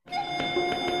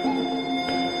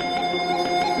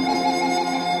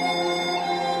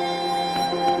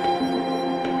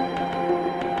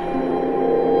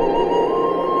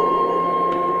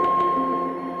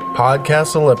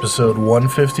PodCastle Episode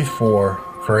 154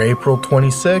 for April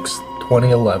 26,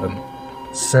 2011.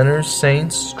 Sinners,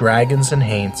 Saints, Dragons, and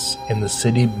Haints in the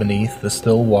City Beneath the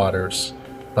Still Waters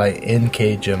by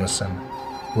N.K. Jemisin.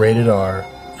 Rated R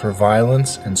for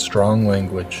violence and strong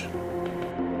language.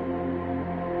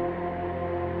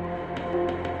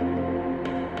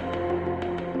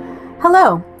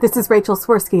 Hello, this is Rachel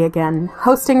Swirsky again,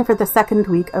 hosting for the second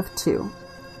week of 2.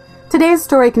 Today's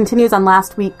story continues on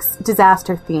last week's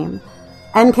disaster theme.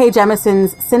 N.K.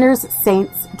 Jemisin's Sinners,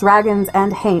 Saints, Dragons,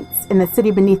 and Haints in the City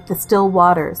Beneath the Still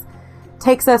Waters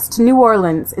takes us to New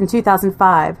Orleans in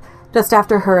 2005, just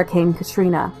after Hurricane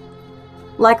Katrina.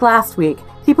 Like last week,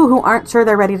 people who aren't sure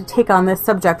they're ready to take on this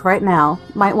subject right now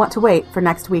might want to wait for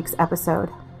next week's episode.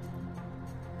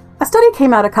 A study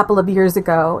came out a couple of years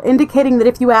ago indicating that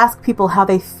if you ask people how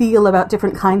they feel about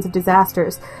different kinds of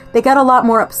disasters, they get a lot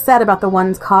more upset about the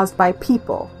ones caused by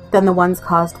people than the ones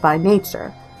caused by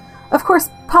nature. Of course,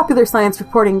 popular science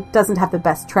reporting doesn't have the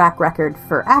best track record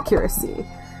for accuracy.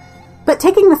 But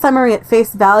taking the summary at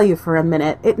face value for a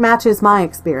minute, it matches my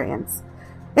experience.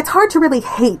 It's hard to really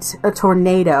hate a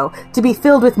tornado, to be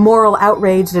filled with moral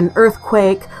outrage at an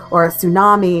earthquake or a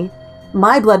tsunami.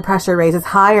 My blood pressure raises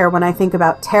higher when I think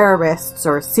about terrorists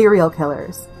or serial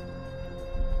killers.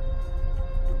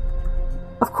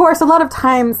 Of course, a lot of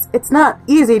times, it's not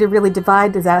easy to really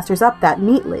divide disasters up that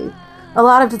neatly. A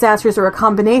lot of disasters are a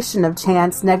combination of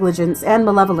chance, negligence, and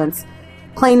malevolence.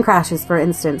 Plane crashes, for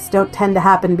instance, don't tend to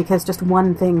happen because just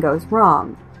one thing goes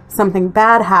wrong. Something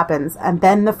bad happens, and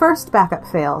then the first backup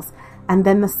fails, and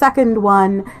then the second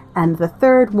one, and the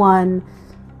third one.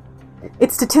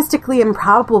 It's statistically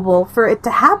improbable for it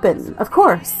to happen, of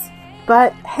course.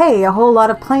 But hey, a whole lot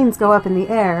of planes go up in the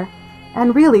air,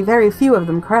 and really very few of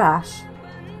them crash.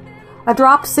 A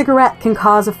dropped cigarette can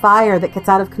cause a fire that gets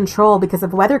out of control because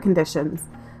of weather conditions,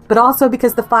 but also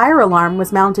because the fire alarm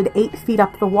was mounted 8 feet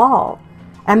up the wall,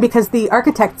 and because the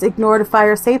architects ignored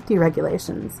fire safety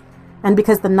regulations, and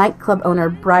because the nightclub owner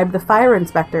bribed the fire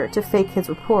inspector to fake his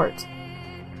report.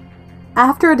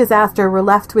 After a disaster, we're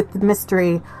left with the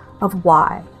mystery of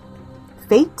why.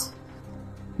 Fate?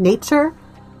 Nature?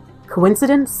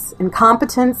 Coincidence?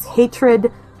 Incompetence?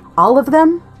 Hatred? All of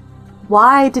them?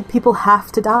 Why did people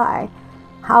have to die?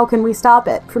 How can we stop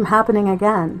it from happening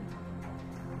again?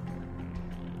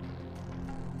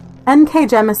 N.K.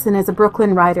 Jemisin is a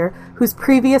Brooklyn writer whose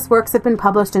previous works have been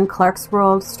published in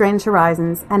Clarkesworld, Strange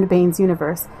Horizons, and Bane's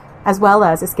Universe, as well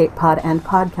as Escape Pod and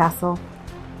PodCastle.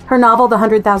 Her novel, The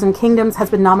 100,000 Kingdoms, has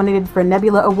been nominated for a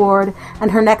Nebula Award,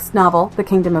 and her next novel, The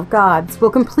Kingdom of Gods, will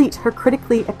complete her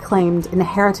critically acclaimed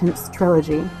Inheritance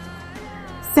trilogy.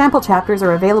 Sample chapters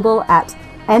are available at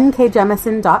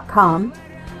nkjemisin.com,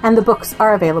 and the books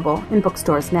are available in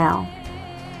bookstores now.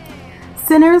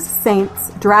 Sinners,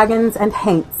 Saints, Dragons, and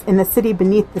Haints in the City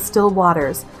Beneath the Still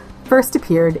Waters first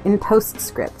appeared in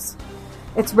Postscripts.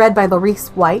 It's read by Laurice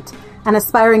White, an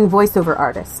aspiring voiceover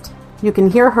artist. You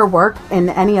can hear her work in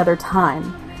any other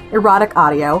time. Erotic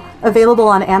audio, available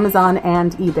on Amazon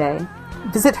and eBay.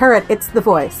 Visit her at It's the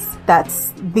Voice,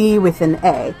 that's the with an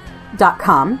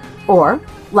A.com, or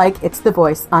like It's the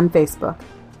Voice on Facebook.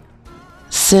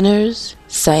 Sinners,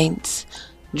 Saints,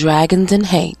 Dragons, and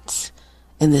Haints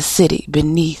in the City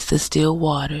Beneath the Still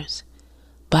Waters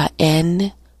by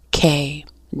N.K.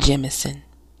 Jemisin.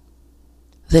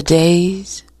 The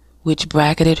days which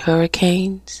bracketed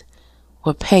hurricanes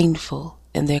were painful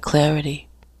in their clarity.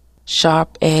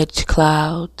 Sharp-edged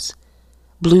clouds,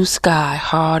 blue sky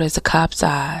hard as a cop's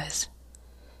eyes,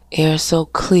 air so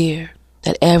clear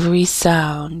that every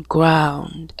sound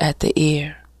ground at the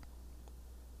ear.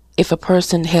 If a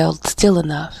person held still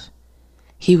enough,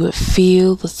 he would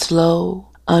feel the slow,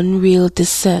 unreal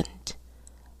descent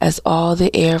as all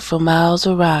the air for miles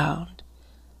around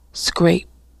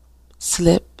scraped,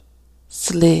 slipped,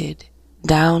 slid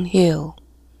downhill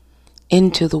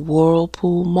into the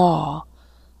whirlpool maw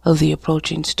of the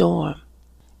approaching storm.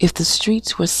 If the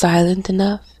streets were silent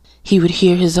enough, he would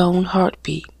hear his own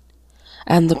heartbeat,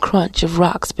 and the crunch of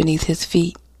rocks beneath his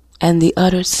feet, and the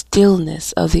utter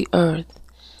stillness of the earth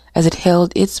as it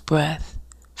held its breath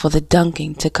for the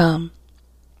dunking to come.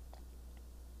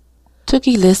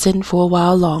 Tookie listened for a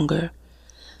while longer,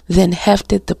 then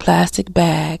hefted the plastic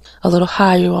bag a little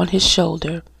higher on his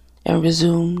shoulder and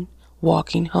resumed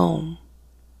walking home.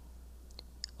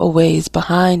 A ways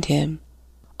behind him,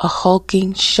 a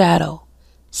hulking shadow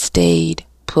stayed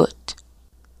put.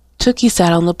 Tookie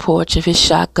sat on the porch of his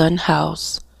shotgun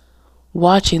house,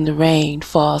 watching the rain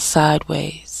fall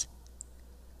sideways.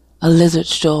 A lizard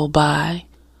strolled by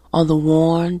on the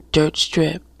worn dirt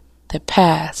strip that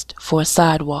passed for a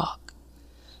sidewalk.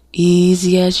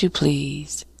 Easy as you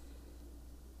please,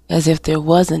 as if there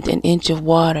wasn't an inch of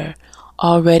water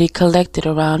already collected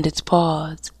around its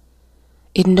paws.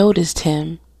 It noticed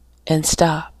him and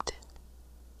stopped.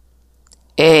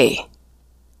 "Hey,"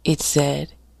 it said,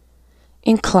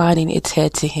 inclining its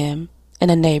head to him in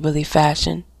a neighborly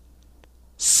fashion.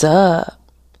 "Sup?"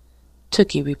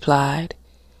 Tookie replied,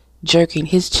 jerking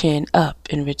his chin up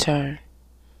in return.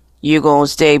 "You gonna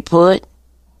stay put?"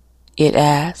 it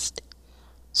asked.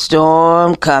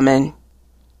 "Storm coming."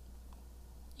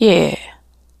 "Yeah,"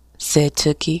 said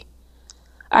Tookie.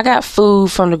 "I got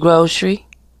food from the grocery."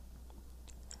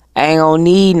 "Ain't gonna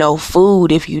need no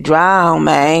food if you drown,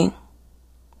 man."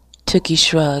 Tookie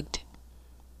shrugged.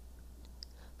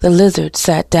 The lizard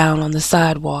sat down on the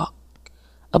sidewalk,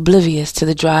 oblivious to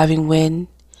the driving wind,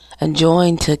 and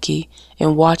joined Tookie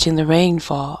in watching the rain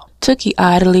fall. Tookie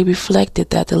idly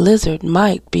reflected that the lizard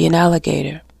might be an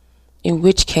alligator, in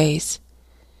which case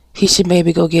he should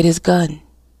maybe go get his gun.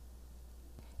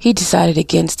 He decided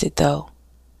against it, though,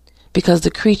 because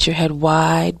the creature had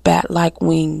wide, bat-like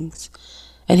wings,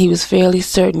 and he was fairly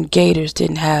certain gators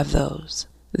didn't have those.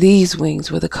 These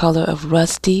wings were the color of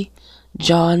rusty,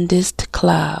 jaundiced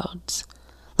clouds,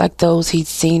 like those he'd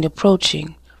seen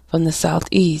approaching from the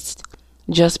southeast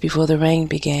just before the rain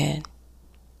began.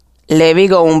 "Levee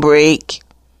gon' break,"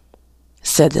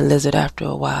 said the lizard after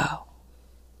a while.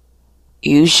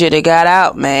 "You should have got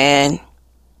out, man."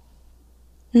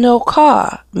 "No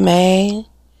car, man."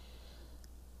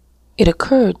 It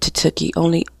occurred to Tookie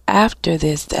only after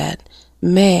this that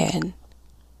man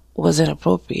was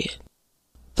inappropriate.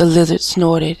 The lizard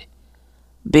snorted.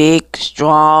 "Big,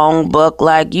 strong buck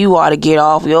like you ought to get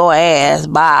off your ass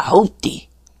by a hoopty."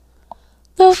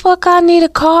 "The fuck I need a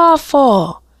car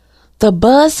for? The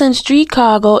bus and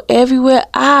streetcar go everywhere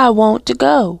I want to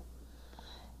go."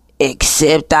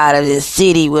 "Except out of the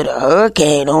city with a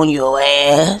hurricane on your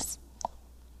ass."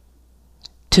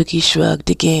 Tookie shrugged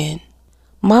again.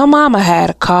 "My mama had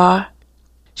a car.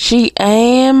 She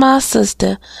and my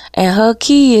sister and her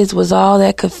kids was all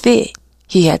that could fit."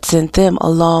 He had sent them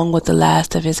along with the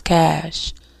last of his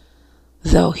cash,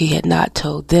 though he had not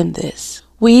told them this.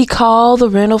 "We called the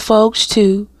rental folks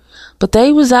too, but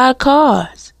they was out of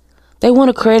cars. They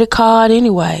want a credit card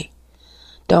anyway.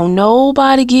 Don't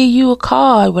nobody give you a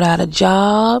card without a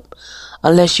job,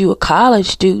 unless you a college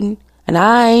student, and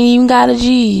I ain't even got a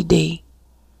GED."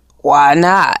 "Why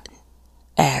not?"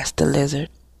 asked the lizard.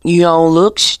 "You don't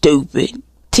look stupid."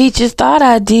 "Teachers thought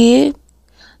I did.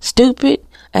 Stupid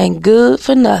and good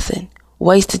for nothing.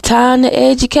 Waste of time to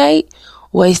educate,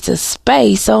 waste of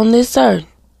space on this earth."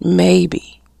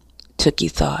 Maybe,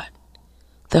 Tookie thought,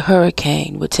 the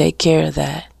hurricane would take care of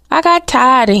that. "I got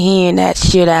tired of hearing that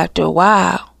shit after a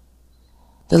while."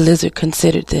 The lizard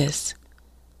considered this.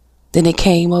 Then it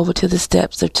came over to the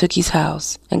steps of Tookie's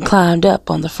house and climbed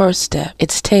up on the first step,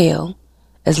 its tail,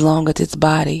 as long as its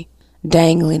body,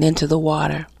 dangling into the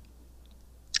water.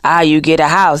 "How you get a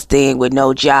house then with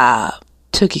no job?"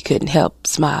 Tookie couldn't help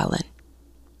smiling.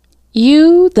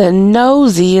 "You the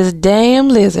nosiest damn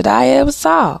lizard I ever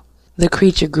saw." The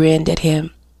creature grinned at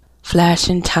him,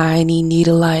 flashing tiny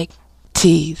needle-like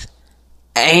teeth.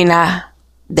 "Ain't I?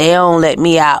 They don't let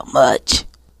me out much."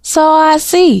 "So I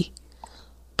see."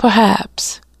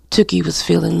 Perhaps Tookie was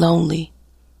feeling lonely.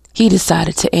 He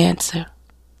decided to answer.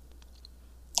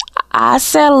 "I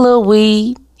sell a little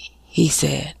weed," he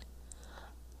said.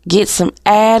 "Get some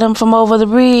Adam from over the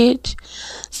bridge.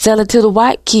 Sell it to the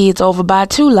white kids over by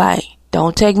 2-Lane.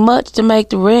 Don't take much to make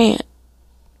the rent."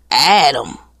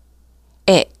 "Adam."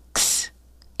 "X.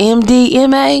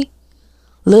 MDMA.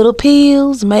 Little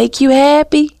pills make you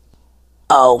happy."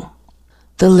 "Oh."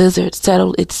 The lizard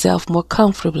settled itself more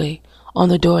comfortably on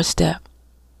the doorstep,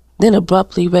 then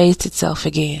abruptly raised itself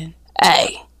again.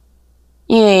 "Hey,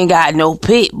 you ain't got no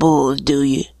pit bulls, do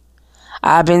you?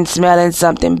 I've been smelling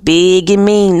something big and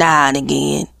mean now and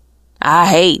again. I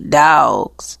hate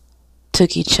dogs."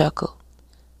 Tookie chuckled.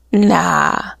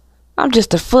 "Nah, I'm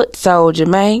just a foot soldier,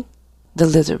 man." The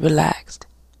lizard relaxed.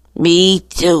 "Me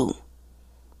too."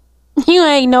 "You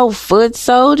ain't no foot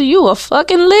soldier, you a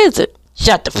fucking lizard."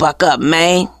 "Shut the fuck up,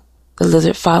 man." The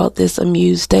lizard followed this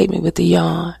amused statement with a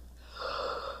yawn.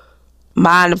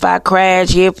 "Mind if I crash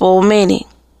here for a minute?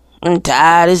 I'm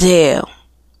tired as hell."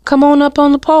 "Come on up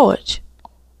on the porch,"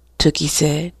 Tookie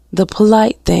said. The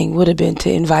polite thing would have been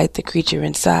to invite the creature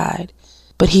inside,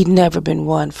 but he'd never been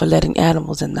one for letting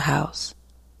animals in the house.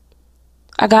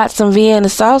 "I got some Vienna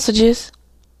sausages."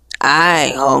 "I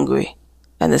ain't hungry,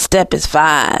 and the step is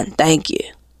fine, thank you."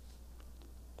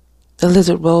 The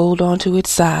lizard rolled onto its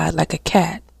side like a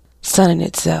cat, sunning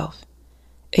itself,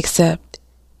 except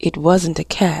it wasn't a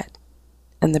cat,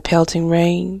 and the pelting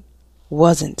rain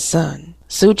wasn't, son.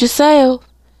 Suit yourself.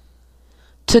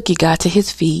 Tookie got to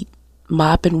his feet,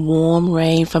 mopping warm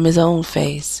rain from his own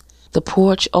face. The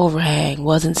porch overhang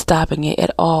wasn't stopping it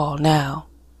at all now.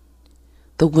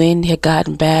 The wind had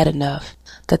gotten bad enough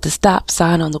that the stop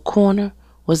sign on the corner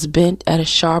was bent at a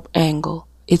sharp angle,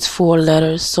 its 4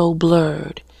 letters so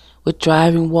blurred with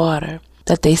driving water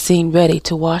that they seemed ready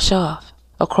to wash off.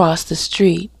 Across the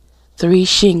street, 3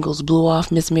 shingles blew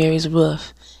off Miss Mary's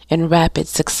roof in rapid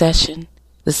succession,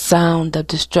 the sound of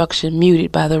destruction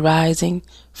muted by the rising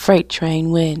freight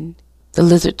train wind. The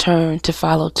lizard turned to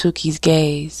follow Tookie's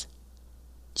gaze.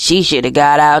 She should have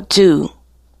got out too.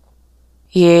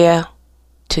 Yeah,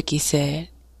 Tookie said.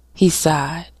 He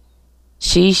sighed.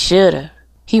 She should have.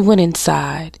 He went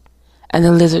inside, and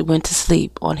the lizard went to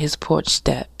sleep on his porch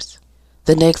steps.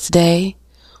 The next day,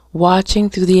 watching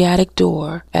through the attic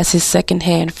door as his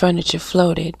second-hand furniture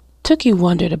floated, Tookie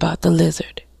wondered about the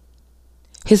lizard.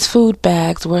 His food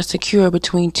bags were secure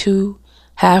between 2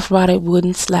 half-rotted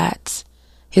wooden slats.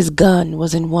 His gun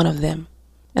was in one of them,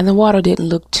 and the water didn't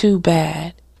look too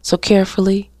bad, so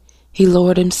carefully he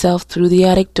lowered himself through the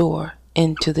attic door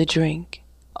into the drink.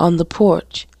 On the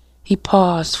porch, he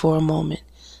paused for a moment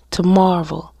to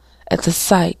marvel at the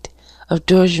sight of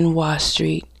Durgeois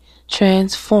Street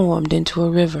transformed into a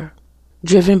river.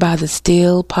 Driven by the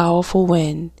still, powerful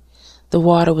wind, the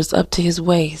water was up to his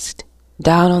waist.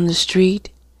 Down on the street,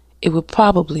 it would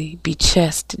probably be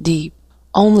chest deep.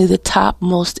 Only the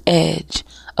topmost edge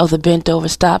of the bent-over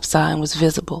stop sign was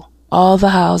visible. All the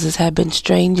houses had been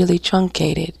strangely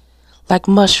truncated, like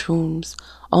mushrooms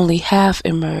only half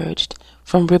emerged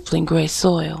from rippling gray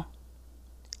soil.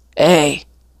 "Hey,"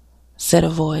 said a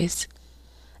voice,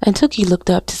 and Tookie looked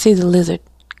up to see the lizard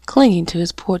clinging to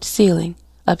his porch ceiling,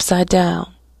 upside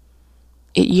down.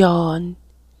 It yawned,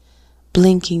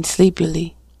 blinking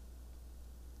sleepily.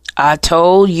 "I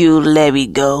told you to let me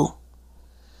go."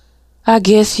 "I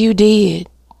guess you did,"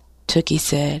 Tookie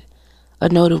said, a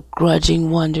note of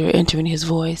grudging wonder entering his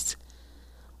voice.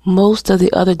 Most of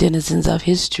the other denizens of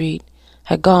his street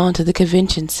had gone to the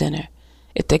convention center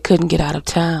if they couldn't get out of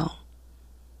town.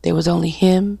 There was only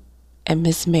him and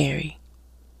Miss Mary.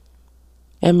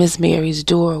 And Miss Mary's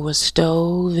door was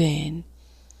stove in,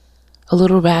 a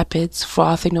little rapids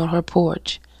frothing on her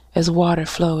porch as water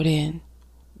flowed in.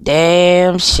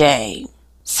 "Damn shame,"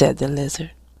 said the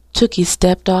lizard. Tookie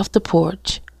stepped off the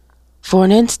porch. For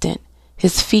an instant,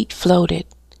 his feet floated,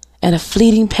 and a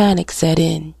fleeting panic set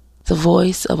in. The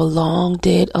voice of a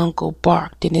long-dead uncle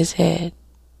barked in his head.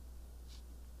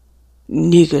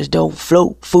 "Niggers don't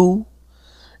float, fool.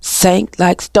 Sank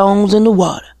like stones in the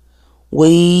water.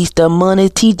 Waste of money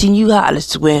teaching you how to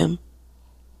swim."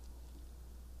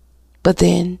 But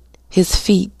then his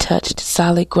feet touched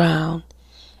solid ground,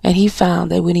 and he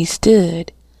found that when he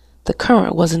stood, the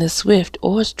current wasn't as swift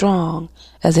or strong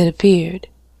as it appeared.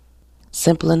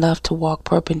 Simple enough to walk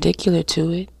perpendicular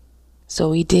to it.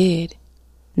 So he did,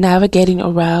 navigating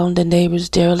around a neighbor's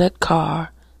derelict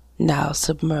car, now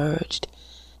submerged,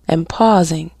 and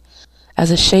pausing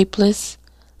as a shapeless,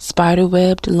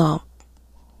 spider-webbed lump,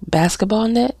 basketball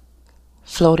net,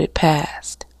 floated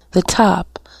past. The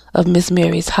top of Miss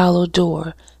Mary's hollow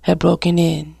door had broken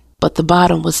in, but the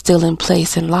bottom was still in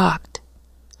place and locked.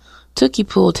 Tookie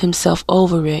pulled himself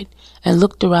over it and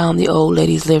looked around the old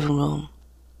lady's living room.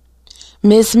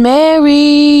 "Miss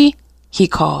Mary," he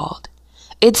called.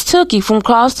 "It's Tookie from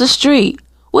across the street.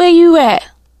 Where you at?"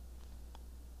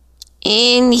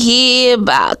 "In here,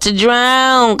 about to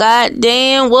drown.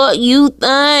 Goddamn, what you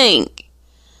think?"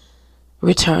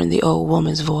 returned the old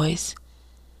woman's voice,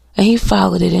 and he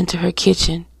followed it into her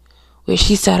kitchen, where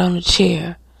she sat on a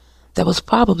chair that was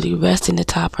probably resting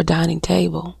atop her dining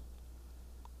table.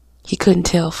 He couldn't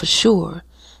tell for sure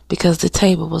because the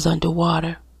table was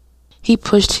underwater. He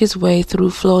pushed his way through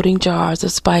floating jars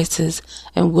of spices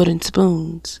and wooden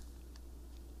spoons.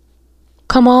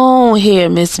 "Come on here,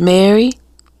 Miss Mary,"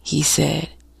 he said.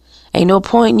 "Ain't no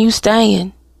point in you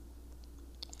staying."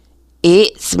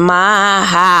 "It's my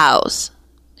house,"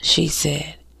 she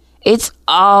said. "It's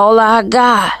all I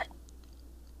got."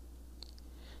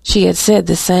 She had said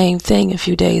the same thing a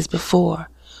few days before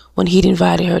when he'd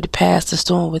invited her to pass the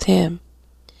storm with him.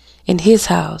 In his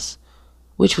house,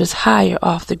 which was higher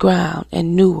off the ground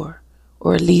and newer,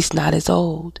 or at least not as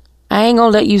old. "I ain't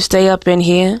gonna let you stay up in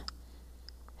here."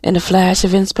 In a flash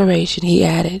of inspiration, he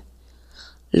added,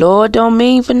 "Lord don't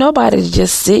mean for nobody to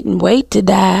just sit and wait to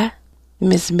die."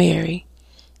 Miss Mary,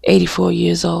 84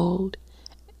 years old,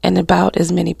 and about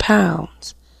as many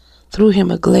pounds, threw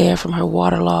him a glare from her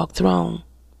waterlogged throne.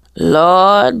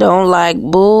 "Lord don't like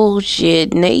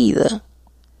bullshit neither."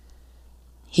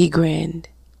 He grinned.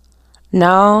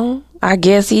 No, I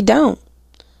guess he don't.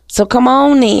 So come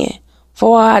on in,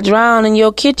 before I drown in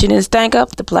your kitchen and stank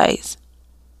up the place.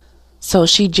 So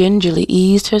she gingerly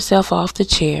eased herself off the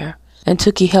chair, and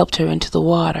Tookie helped her into the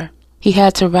water. He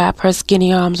had to wrap her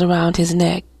skinny arms around his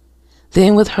neck.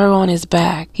 Then with her on his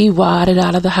back, he waded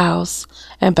out of the house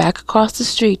and back across the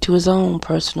street to his own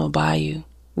personal bayou.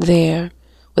 There,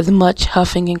 with much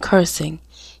huffing and cursing,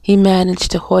 he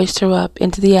managed to hoist her up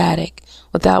into the attic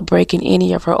without breaking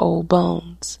any of her old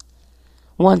bones.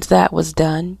 Once that was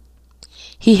done,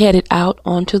 he headed out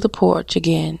onto the porch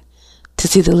again to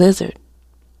see the lizard,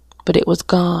 but it was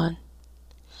gone.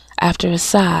 After a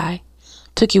sigh,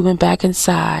 Tookie went back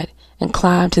inside and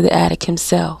climbed to the attic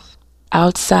himself.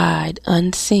 Outside,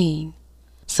 unseen,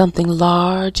 something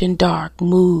large and dark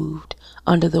moved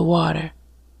under the water.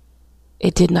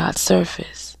 It did not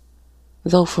surface,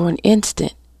 though for an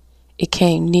instant it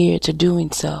came near to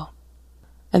doing so,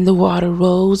 and the water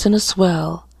rose in a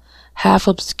swell, half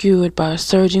obscured by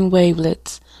surging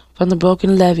wavelets from the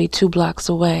broken levee 2 blocks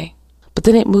away. But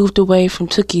then it moved away from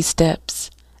Tookie's steps,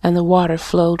 and the water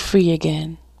flowed free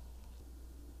again.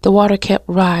 The water kept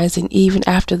rising even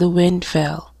after the wind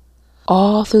fell,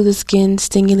 all through the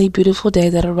skin-stingingly beautiful day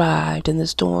that arrived in the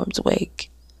storm's wake.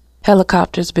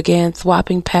 Helicopters began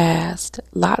thwopping past,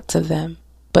 lots of them,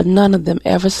 but none of them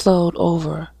ever slowed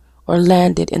over or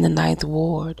landed in the 9th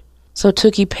Ward, so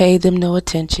Tookie paid them no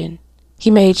attention. He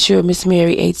made sure Miss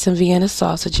Mary ate some Vienna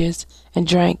sausages and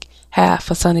drank half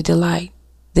a Sunny Delight.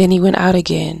 Then he went out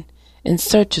again in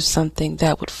search of something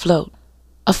that would float.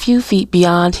 A few feet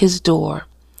beyond his door,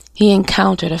 he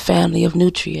encountered a family of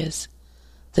nutrias,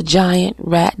 the giant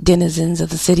rat denizens of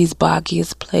the city's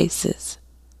boggiest places.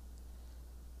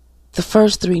 The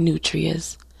first 3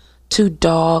 nutrias, 2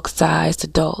 dog-sized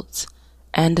adults,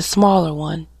 and a smaller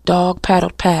one, dog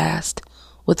paddled past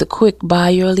with a quick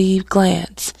by-your-leave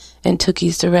glance in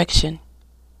Tookie's direction.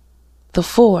 The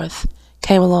 4th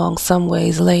came along some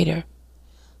ways later,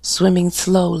 swimming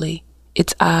slowly,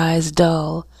 its eyes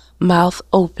dull, mouth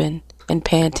open and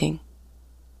panting.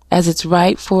 As its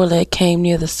right foreleg came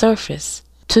near the surface,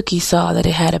 Tookie saw that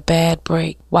it had a bad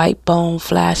break, white bone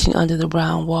flashing under the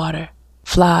brown water.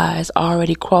 Flies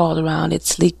already crawled around its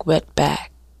sleek, wet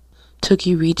back.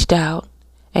 Tookie reached out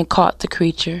and caught the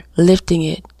creature, lifting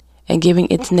it and giving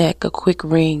its neck a quick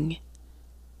wring.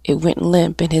 It went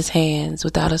limp in his hands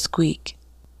without a squeak.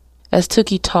 As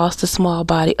Tookie tossed the small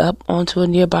body up onto a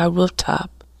nearby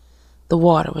rooftop, the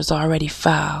water was already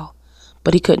foul,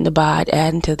 but he couldn't abide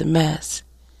adding to the mess.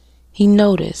 He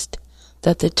noticed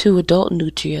that the 2 adult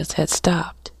nutrias had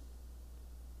stopped.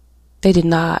 They did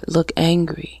not look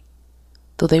angry,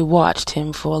 though they watched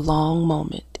him for a long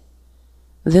moment.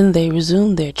 Then they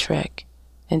resumed their trek,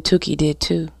 and Tookie did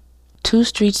too. 2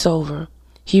 streets over,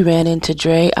 he ran into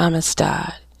Dre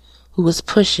Amistad, who was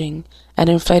pushing an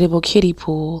inflatable kiddie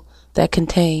pool that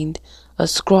contained a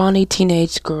scrawny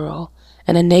teenage girl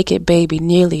and a naked baby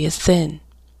nearly as thin.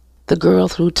 The girl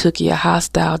threw Tookie a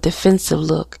hostile, defensive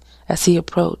look as he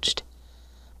approached,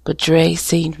 but Dre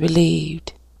seemed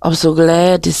relieved. "I'm so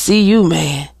glad to see you,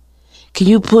 man. Can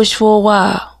you push for a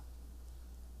while?"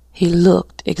 He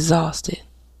looked exhausted.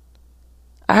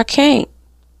 "I can't,"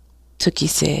 Tookie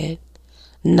said,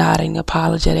 nodding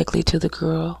apologetically to the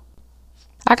girl.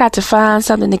 "I got to find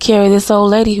something to carry this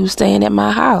old lady who's staying at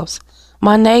my house,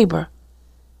 my neighbor."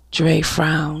 Dre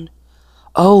frowned.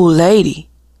 "Old lady?"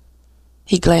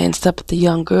 He glanced up at the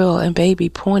young girl and baby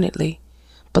pointedly,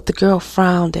 but the girl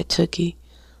frowned at Tookie,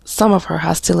 some of her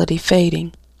hostility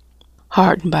fading.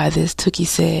 Heartened by this, Tookie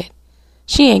said,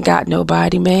 "She ain't got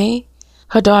nobody, man.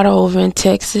 Her daughter over in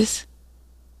Texas."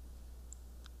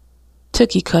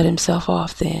 Tookie cut himself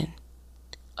off then,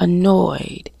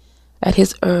 annoyed at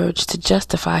his urge to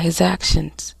justify his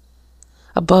actions.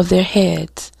 Above their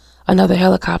heads, another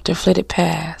helicopter flitted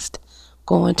past,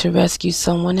 going to rescue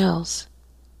someone else.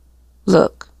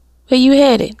 "Look, where you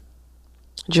headed?"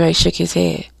 Dre shook his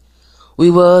head. "We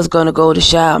was gonna go to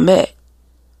Chalmette,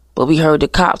 but we heard the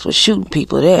cops was shooting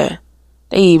people there.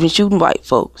 They even shooting white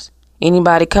folks.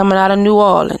 Anybody coming out of New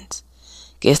Orleans.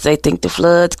 Guess they think the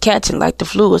flood's catching like the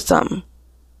flu or something."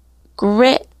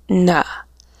 "Nah,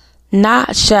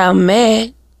 not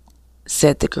Chalmette,"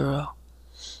 said the girl,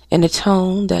 in a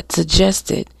tone that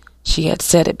suggested she had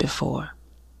said it before.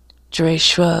 Dre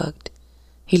shrugged.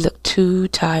 He looked too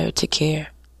tired to care.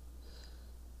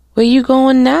 "Where you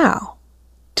going now?"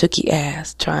 Tookie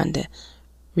asked, trying to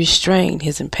restrain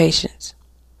his impatience.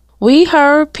 "We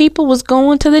heard people was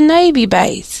going to the Navy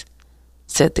base,"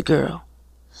 said the girl.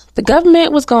 "The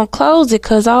government was going to close it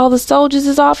 'cause all the soldiers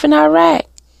is off in Iraq.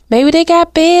 Maybe they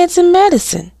got beds and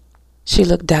medicine." She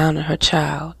looked down at her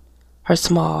child, her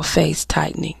small face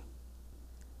tightening.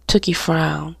 Tookie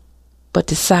frowned, but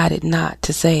decided not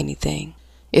to say anything.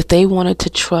 If they wanted to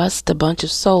trust a bunch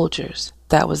of soldiers,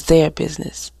 that was their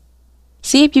business.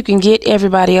 See if you can get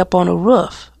everybody up on the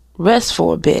roof. Rest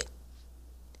for a bit,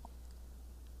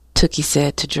 Tookie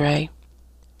said to Dre,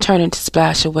 turning to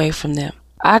splash away from them.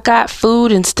 I got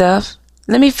food and stuff.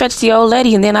 Let me fetch the old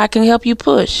lady and then I can help you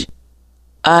push.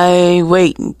 I ain't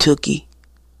waiting, Tookie.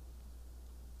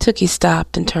 Tookie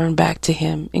stopped and turned back to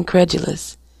him,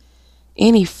 incredulous.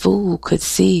 Any fool could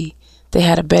see they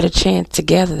had a better chance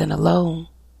together than alone.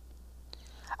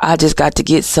 I just got to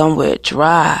get somewhere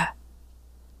dry,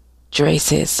 Dre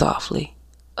said softly,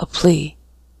 a plea.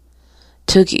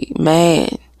 Tookie,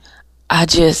 man,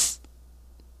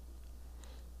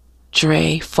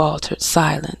 Dre faltered,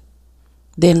 silent,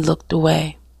 then looked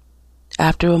away.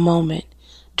 After a moment,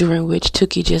 during which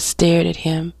Tookie just stared at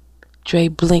him, Dre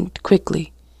blinked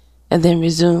quickly and then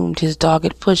resumed his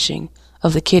dogged pushing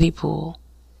of the kiddie pool.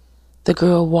 The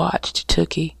girl watched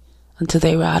Tookie until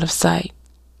they were out of sight.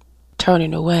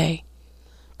 Turning away,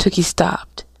 Tookie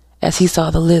stopped as he saw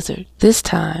the lizard, this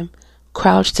time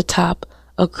crouched atop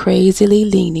a crazily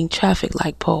leaning traffic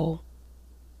light pole.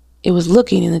 It was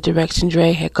looking in the direction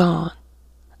Dre had gone.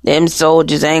 Them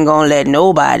soldiers ain't gonna let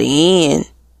nobody in,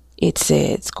 it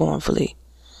said scornfully.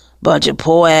 Bunch of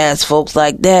poor-ass folks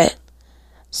like that.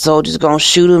 Soldiers gonna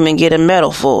shoot 'em and get a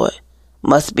medal for it.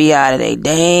 Must be out of their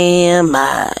damn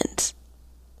minds.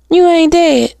 You ain't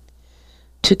dead,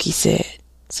 Tookie said,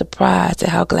 surprised at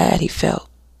how glad he felt.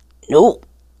 Nope.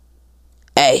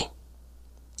 Hey,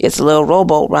 it's a little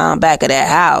rowboat round back of that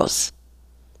house.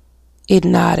 It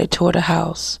nodded toward a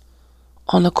house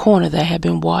on the corner that had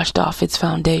been washed off its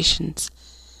foundations.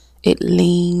 It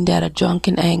leaned at a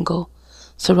drunken angle,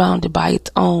 surrounded by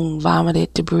its own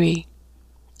vomited debris.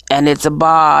 And it's a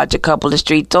barge a couple of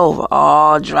streets over,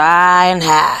 all dry and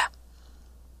high.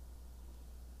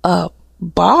 A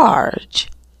barge?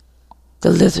 The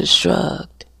lizard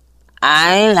shrugged.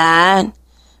 I ain't lying.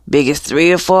 Biggest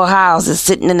 3 or 4 houses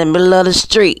sitting in the middle of the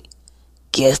street.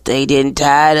 Guess they didn't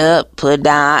tie it up, put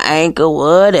down anchor,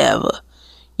 whatever.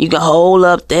 You can hold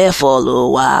up there for a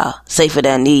little while, safer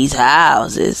than these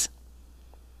houses.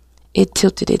 It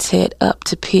tilted its head up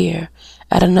to peer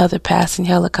at another passing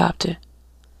helicopter.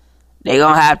 They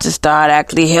gonna have to start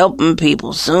actually helping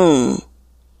people soon.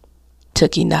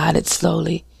 Tookie nodded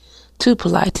slowly, too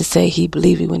polite to say he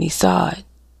believed it when he saw it.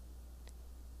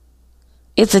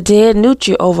 It's a dead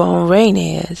nutria over on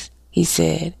Rainez, he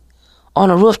said,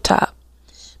 on a rooftop,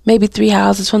 maybe 3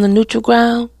 houses from the neutral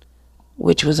ground,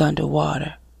 which was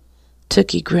underwater.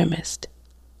 Tookie grimaced.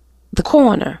 The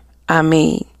corner, I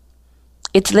mean.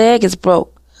 Its leg is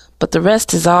broke, but the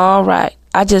rest is all right.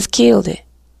 I just killed it.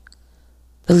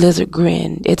 The lizard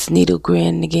grinned, its needle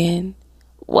grin again.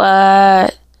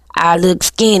 What? I look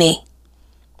skinny.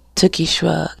 Tookie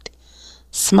shrugged,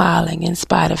 smiling in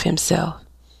spite of himself.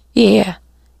 Yeah,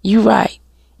 you right.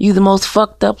 You the most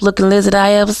fucked up looking lizard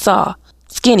I ever saw.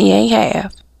 Skinny ain't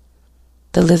half.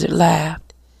 The lizard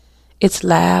laughed. Its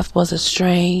laugh was a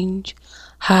strange,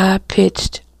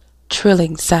 high-pitched,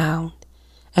 trilling sound,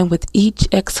 and with each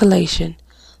exhalation,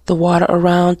 the water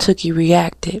around Tookie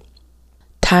reacted,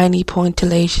 tiny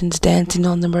pointillations dancing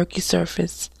on the murky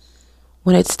surface.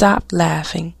 When it stopped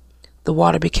laughing, the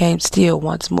water became still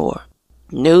once more.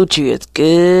 Nutrients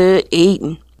good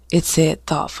eating, it said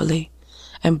thoughtfully,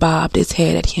 and bobbed its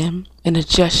head at him in a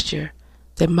gesture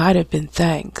that might have been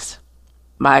thanks.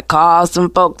 Might call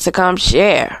some folks to come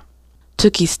share.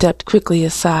 Tookie stepped quickly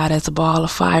aside as a ball of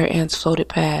fire ants floated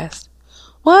past.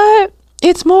 What?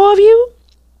 It's more of you?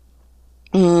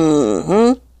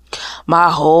 Mm-hmm.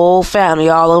 My whole family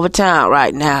all over town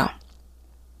right now.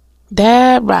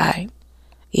 That right.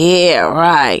 Yeah,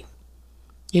 right.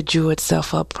 It drew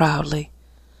itself up proudly.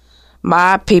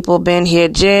 My people been here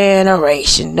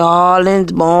generation,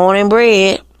 darlings, born and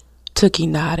bred. Tookie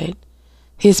nodded.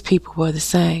 His people were the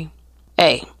same.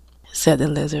 Hey, said the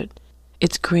lizard,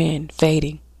 its grin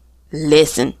fading.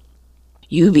 Listen,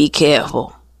 you be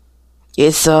careful.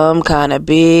 It's some kind of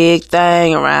big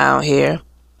thing around here.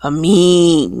 A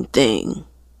mean thing.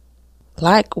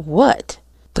 Like what?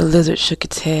 The lizard shook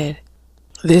its head.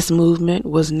 This movement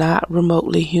was not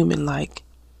remotely human-like.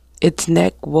 Its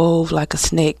neck wove like a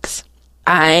snake's.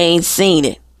 I ain't seen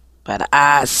it, but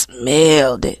I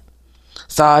smelled it.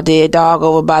 Saw a dead dog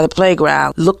over by the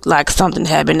playground. Looked like something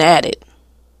had been at it.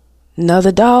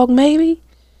 Another dog, maybe?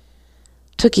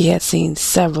 Tookie had seen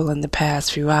several in the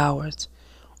past few hours,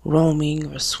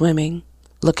 roaming or swimming,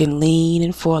 looking lean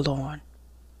and forlorn.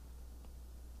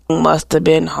 Must have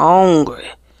been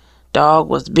hungry. Dog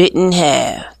was bit in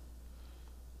half.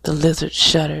 The lizard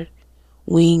shuddered,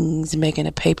 wings making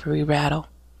a papery rattle.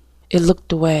 It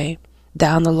looked away,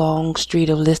 down the long street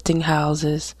of listing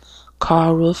houses,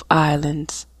 car roof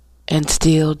islands, and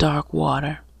still dark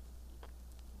water.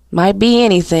 "Might be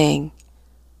anything,"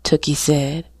 Tookie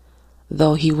said,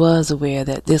 though he was aware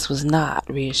that this was not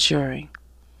reassuring.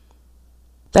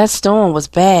 "That storm was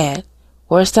bad,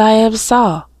 worst I ever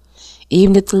saw.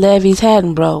 Even if the levees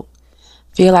hadn't broke,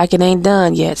 feel like it ain't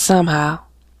done yet somehow."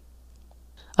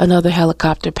 Another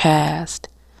helicopter passed,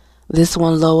 this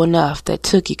one low enough that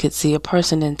Tookie could see a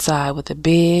person inside with a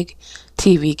big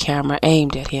TV camera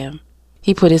aimed at him.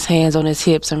 He put his hands on his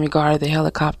hips and regarded the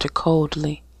helicopter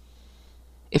coldly.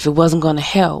 If it wasn't going to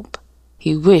help,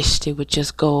 he wished it would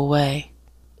just go away.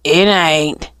 "It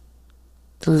ain't,"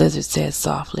 the lizard said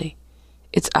softly,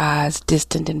 its eyes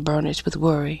distant and burnished with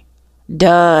worry.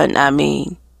 "Done, I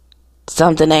mean.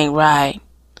 Something ain't right.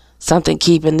 Something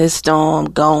keeping this storm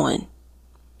going."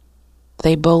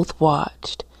 They both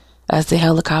watched as the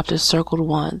helicopter circled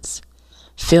once,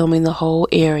 filming the whole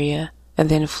area, and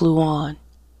then flew on.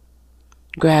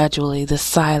 Gradually, the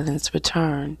silence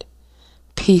returned,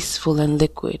 peaceful and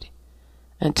liquid,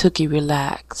 and Tookie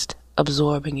relaxed,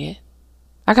 absorbing it.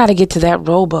 "I gotta get to that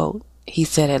rowboat," he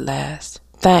said at last.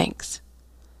 "Thanks."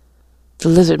 The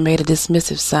lizard made a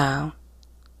dismissive sound.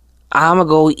 "I'ma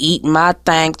go eat my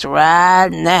thanks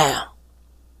right now."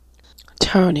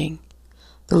 Turning,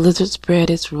 the lizard spread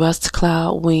its rust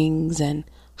cloud wings and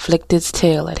flicked its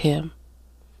tail at him.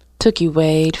 Tookie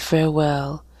waved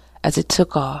farewell as it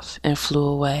took off and flew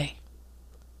away.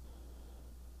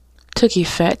 Tookie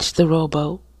fetched the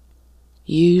rowboat,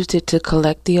 used it to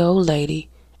collect the old lady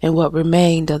and what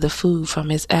remained of the food from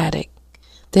his attic,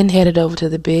 then headed over to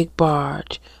the big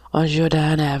barge on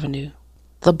Jourdain Avenue.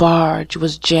 The barge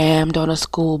was jammed on a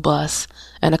school bus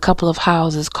and a couple of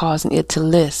houses, causing it to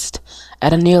list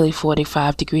at a nearly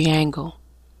 45-degree angle.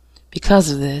 Because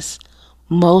of this,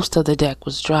 most of the deck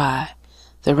was dry,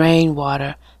 the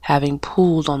rainwater having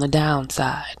pooled on the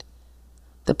downside.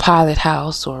 The pilot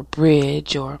house or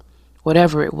bridge or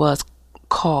whatever it was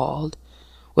called,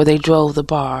 where they drove the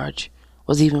barge,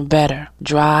 was even better,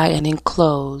 dry and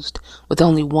enclosed with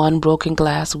only one broken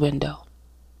glass window.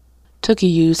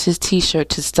 Tookie used his T-shirt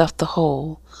to stuff the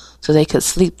hole so they could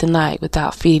sleep the night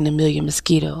without feeding a million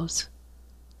mosquitoes.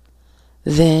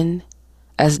 Then,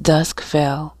 as dusk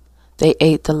fell, they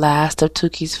ate the last of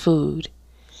Tookie's food.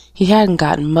 He hadn't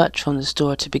gotten much from the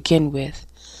store to begin with,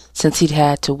 since he'd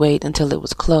had to wait until it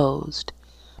was closed.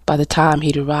 By the time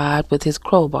he'd arrived with his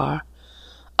crowbar,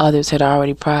 others had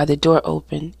already pried the door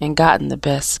open and gotten the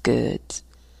best goods.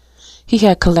 He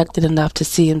had collected enough to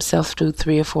see himself through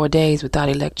 3 or 4 days without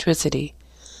electricity,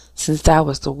 since that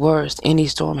was the worst any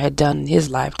storm had done in his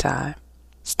lifetime.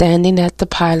 Standing at the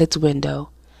pilot's window,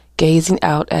 gazing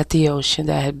out at the ocean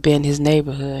that had been his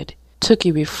neighborhood,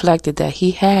 Tookie reflected that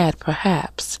he had,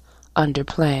 perhaps,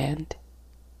 underplanned.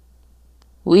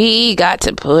 "We got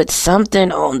to put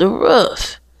something on the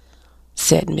roof,"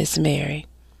 said Miss Mary.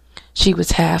 She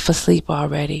was half asleep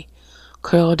already,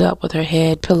 curled up with her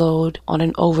head pillowed on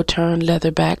an overturned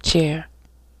leather-backed chair.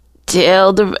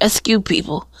 "Tell the rescue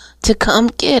people to come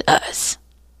get us."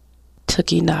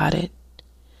 Tookie nodded,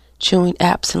 chewing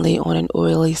absently on an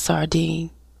oily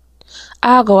sardine.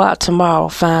 "I'll go out tomorrow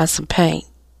and find some paint."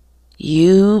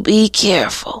 "You be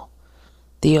careful,"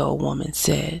 the old woman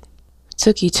said.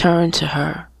 Tookie turned to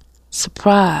her,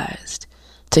 surprised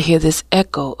to hear this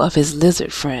echo of his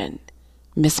lizard friend.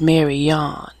 Miss Mary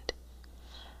yawned.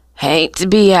 "Hate to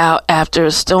be out after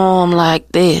a storm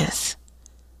like this."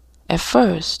 At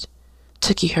first,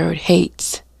 Tookie heard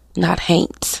Haints, not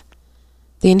Haints.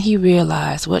 Then he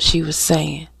realized what she was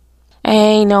saying.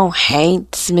 "Ain't no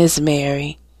Haints, Miss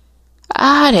Mary.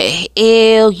 How the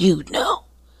hell you know?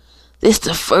 This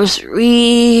the first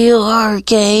real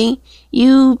hurricane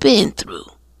you been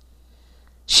through."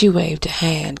 She waved a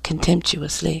hand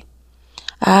contemptuously.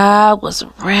 "I was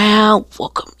around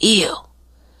Wookham Hill.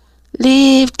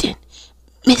 Lived in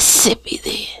Mississippi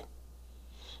then.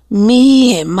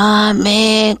 Me and my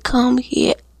man come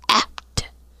here after.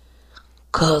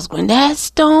 'Cause when that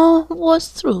storm was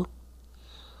through,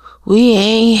 we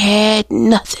ain't had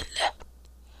nothing left.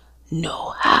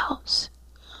 No house,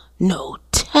 no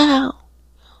town,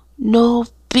 no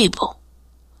people.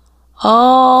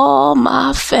 All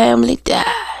my family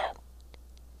died."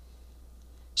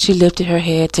 She lifted her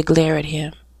head to glare at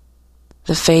him.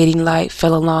 The fading light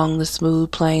fell along the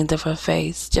smooth planes of her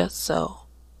face, just so.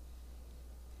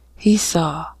 He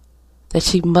saw that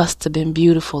she must have been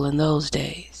beautiful in those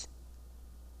days.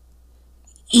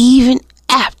 "Even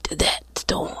after that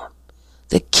storm,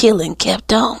 the killing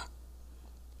kept on.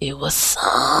 It was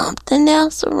something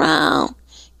else around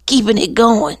keeping it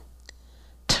going,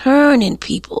 turning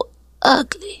people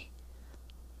ugly.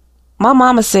 My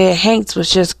mama said Haints was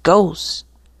just ghosts,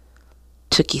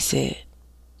 Tookie said.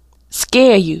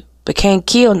 Scare you, but can't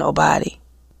kill nobody.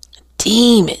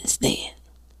 Demons, then.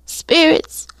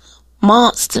 Spirits,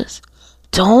 monsters,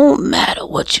 don't matter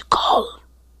what you call them.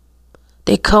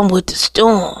 They come with the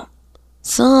storm.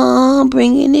 Some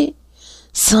bringing it,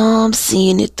 some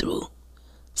seeing it through,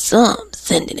 some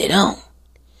sending it on,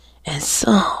 and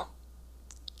some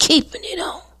keeping it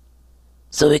on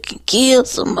so it can kill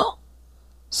some more.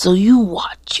 So you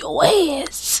watch your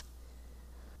ass.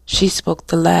 She spoke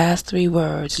the last 3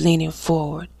 words, leaning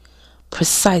forward,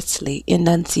 precisely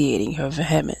enunciating her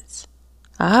vehemence.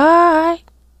 All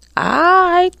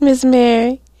right, Miss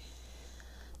Mary.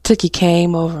 Tookie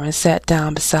came over and sat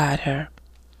down beside her,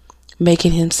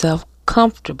 making himself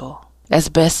comfortable as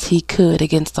best he could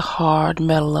against the hard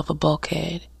metal of a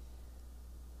bulkhead.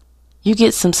 You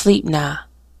get some sleep now.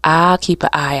 I'll keep an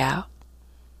eye out.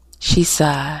 She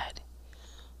sighed,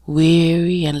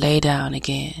 weary, and lay down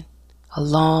again. A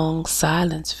long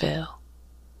silence fell.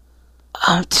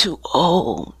 I'm too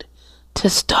old to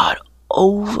start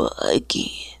over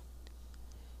again,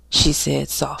 she said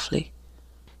softly.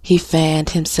 He fanned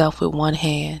himself with one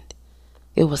hand.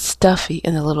 It was stuffy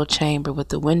in the little chamber with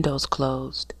the windows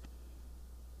closed.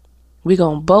 We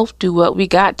gonna both do what we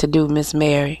got to do, Miss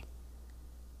Mary.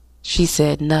 She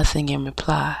said nothing in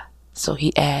reply, so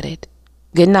he added,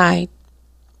 Good night.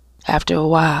 After a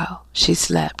while, she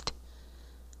slept,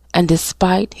 and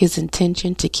despite his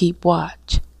intention to keep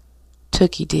watch,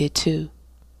 Tookie did too.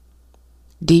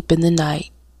 Deep in the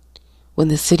night, when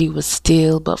the city was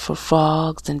still but for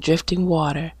frogs and drifting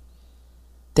water,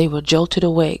 they were jolted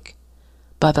awake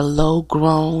by the low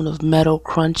groan of metal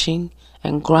crunching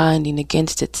and grinding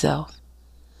against itself.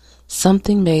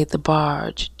 Something made the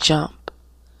barge jump,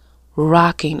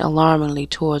 rocking alarmingly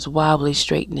towards wobbly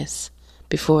straightness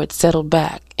before it settled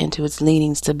back into its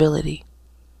leaning stability.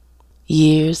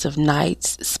 Years of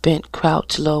nights spent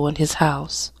crouched low in his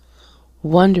house,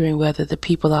 wondering whether the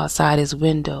people outside his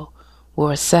window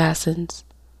were assassins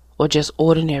or just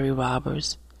ordinary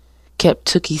robbers, kept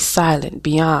Tookie silent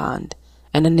beyond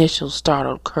an initial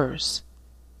startled curse.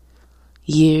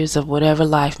 Years of whatever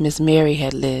life Miss Mary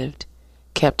had lived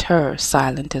kept her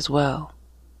silent as well.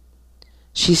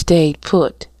 She stayed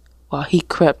put while he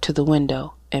crept to the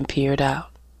window and peered out.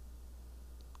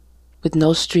 With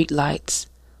no street lights,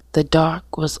 the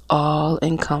dark was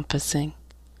all-encompassing.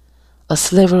 A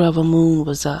sliver of a moon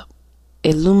was up,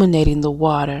 illuminating the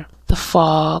water, the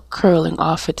fog curling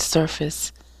off its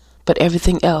surface, but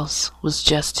everything else was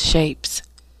just shapes.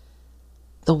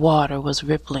 The water was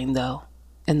rippling, though,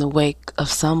 in the wake of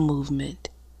some movement,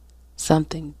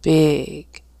 something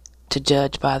big, to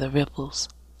judge by the ripples.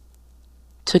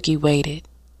 Tookie waited.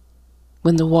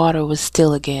 When the water was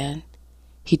still again,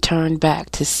 he turned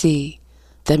back to see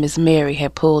that Miss Mary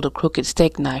had pulled a crooked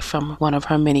steak knife from one of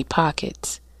her many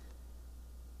pockets.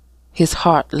 His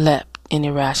heart leapt in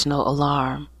irrational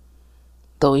alarm,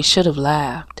 though he should have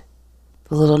laughed.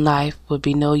 The little knife would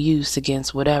be no use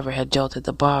against whatever had jolted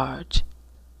the barge.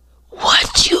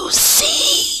 "What you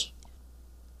see?"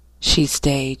 she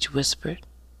stage whispered.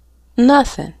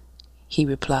 "Nothing," he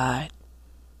replied.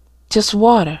 "Just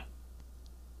water."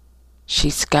 She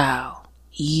scowled.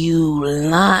 "You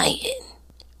lying."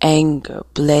 Anger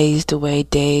blazed away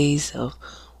days of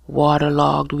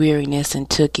waterlogged weariness in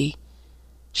Tookie.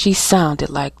 She sounded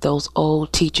like those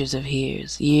old teachers of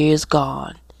his, years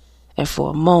gone, and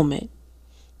for a moment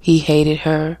he hated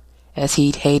her as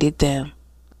he'd hated them.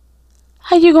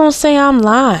 "How you gonna say I'm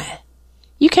lying?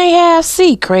 You can't half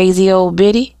see, crazy old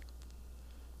biddy."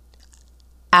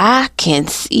 "I can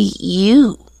see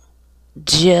you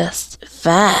just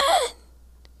fine."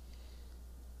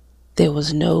 There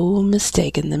was no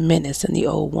mistaking the menace in the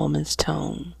old woman's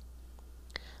tone.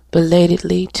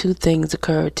 Belatedly, 2 things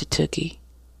occurred to Tookie.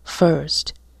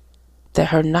 First, that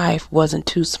her knife wasn't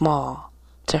too small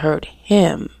to hurt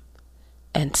him,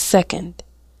 and second,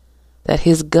 that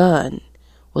his gun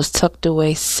was tucked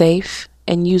away safe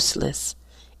and useless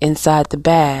inside the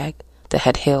bag that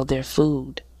had held their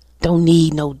food. "Don't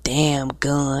need no damn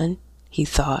gun," he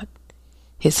thought,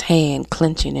 his hand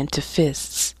clenching into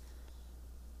fists.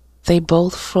 They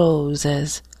both froze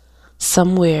as,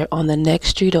 somewhere on the next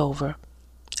street over,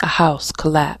 a house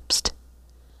collapsed.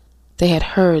 They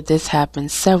had heard this happen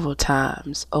several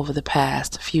times over the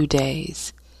past few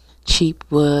days, cheap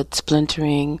wood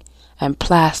splintering and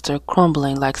plaster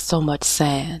crumbling like so much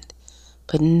sand,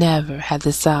 but never had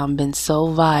the sound been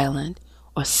so violent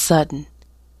or sudden.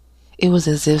 It was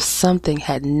as if something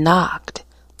had knocked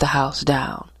the house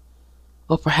down,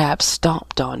 or perhaps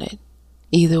stomped on it.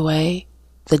 Either way,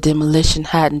 the demolition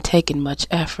hadn't taken much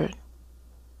effort.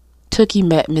 Tookie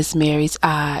met Miss Mary's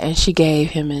eye, and she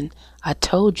gave him an "I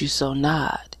told you so"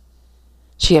 nod.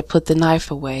 She had put the knife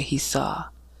away, he saw,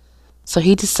 so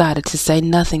he decided to say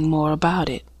nothing more about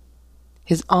it.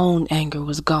 His own anger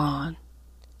was gone,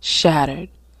 shattered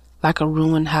like a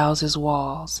ruined house's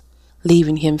walls,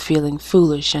 leaving him feeling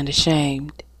foolish and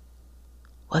ashamed.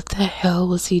 What the hell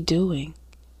was he doing?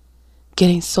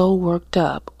 Getting so worked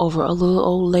up over a little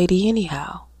old lady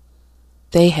anyhow?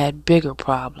 They had bigger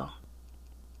problems.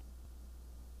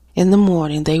 In the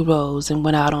morning they rose and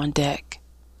went out on deck.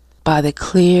 By the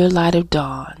clear light of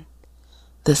dawn,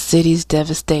 the city's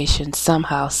devastation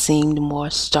somehow seemed more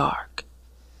stark.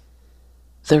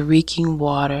 The reeking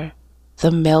water,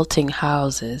 the melting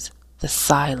houses, the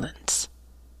silence.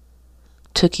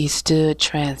 Tookie stood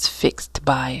transfixed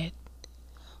by it,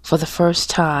 for the first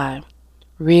time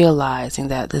realizing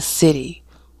that the city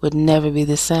would never be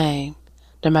the same,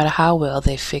 no matter how well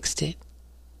they fixed it.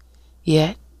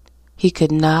 Yet he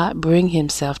could not bring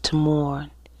himself to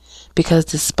mourn, because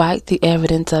despite the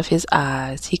evidence of his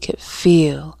eyes, he could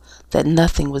feel that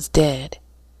nothing was dead.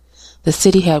 The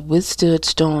city had withstood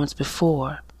storms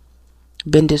before,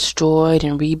 been destroyed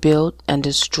and rebuilt and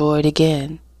destroyed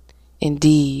again.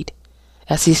 Indeed,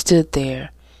 as he stood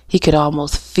there, he could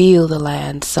almost feel the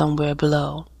land somewhere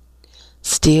below,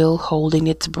 still holding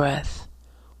its breath,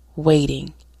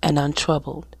 waiting and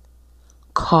untroubled,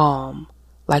 calm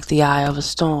like the eye of a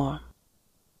storm.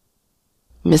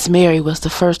 Miss Mary was the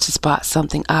first to spot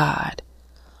something odd,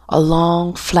 a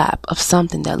long flap of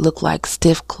something that looked like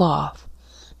stiff cloth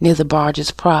near the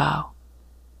barge's prow.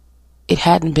 It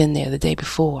hadn't been there the day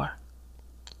before.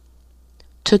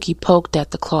 Tookie poked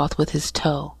at the cloth with his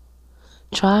toe,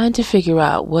 trying to figure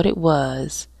out what it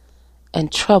was,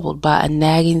 and troubled by a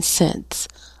nagging sense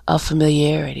of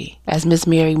familiarity as Miss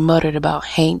Mary muttered about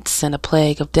Haints and a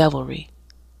plague of devilry.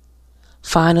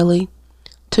 Finally,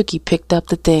 Tookie picked up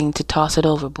the thing to toss it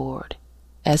overboard.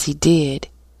 As he did,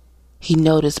 he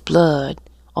noticed blood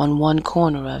on one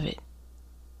corner of it.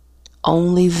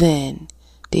 Only then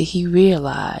did he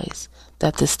realize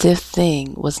that the stiff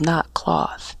thing was not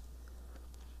cloth.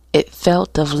 It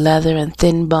felt of leather and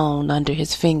thin bone under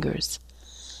his fingers,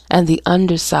 and the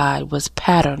underside was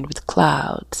patterned with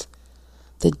clouds,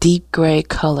 the deep gray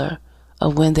color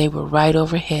of when they were right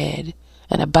overhead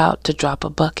and about to drop a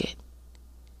bucket.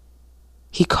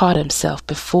 He caught himself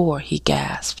before he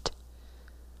gasped,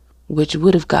 which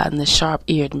would have gotten the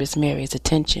sharp-eared Miss Mary's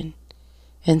attention.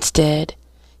 Instead,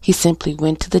 he simply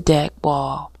went to the deck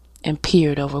wall and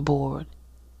peered overboard,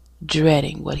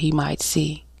 dreading what he might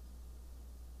see.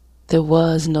 There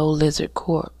was no lizard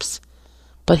corpse,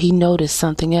 but he noticed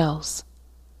something else.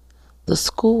 The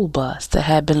school bus that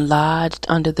had been lodged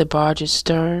under the barge's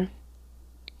stern,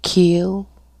 keel,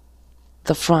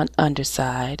 the front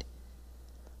underside.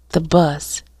 The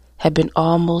bus had been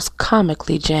almost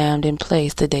comically jammed in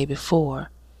place the day before,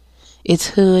 its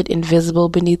hood invisible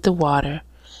beneath the water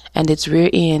and its rear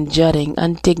end jutting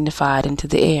undignified into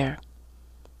the air.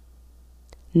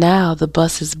 Now the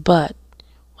bus's butt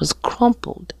was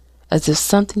crumpled as if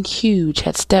something huge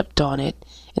had stepped on it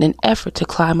in an effort to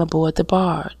climb aboard the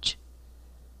barge.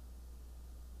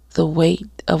 The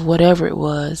weight of whatever it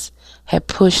was had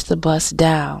pushed the bus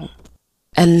down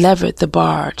and levered the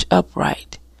barge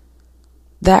upright.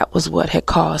 That was what had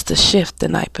caused the shift the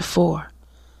night before.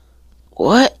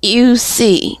 "What you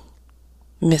see?"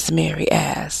 Miss Mary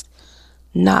asked,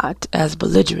 not as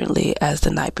belligerently as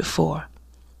the night before.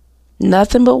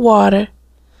 "Nothing but water,"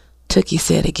 Tookie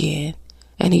said again,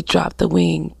 and he dropped the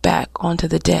wing back onto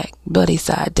the deck, bloody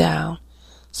side down,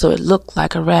 so it looked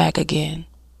like a rag again.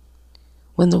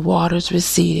 When the waters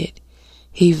receded,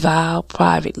 he vowed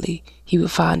privately he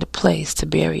would find a place to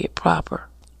bury it proper.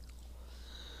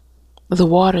 The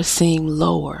water seemed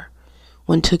lower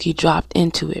when Tookie dropped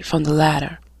into it from the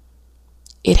ladder.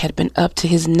 It had been up to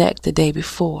his neck the day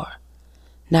before.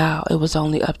 Now it was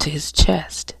only up to his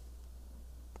chest.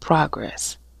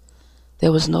 Progress.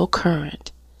 There was no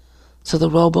current, so the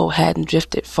rowboat hadn't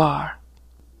drifted far.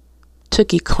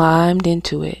 Tookie climbed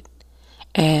into it,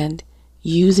 and,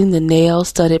 using the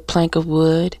nail-studded plank of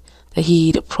wood that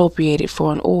he'd appropriated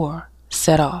for an oar,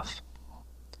 set off.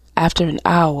 After an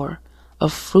hour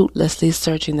of fruitlessly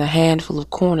searching the handful of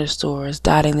corner stores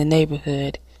dotting the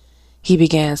neighborhood, he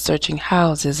began searching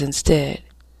houses instead.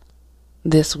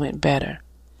 This went better,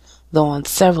 though on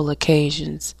several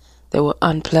occasions there were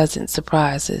unpleasant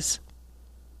surprises.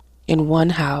 In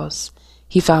one house,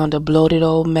 he found a bloated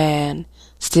old man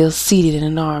still seated in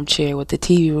an armchair with the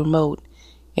TV remote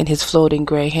in his floating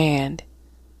gray hand.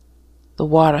 The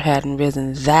water hadn't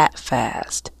risen that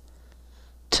fast.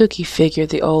 Tookie figured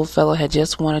the old fellow had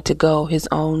just wanted to go his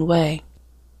own way.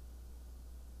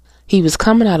 He was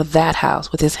coming out of that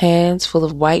house with his hands full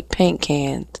of white paint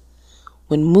cans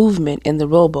when movement in the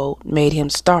rowboat made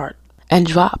him start and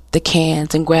drop the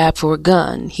cans and grab for a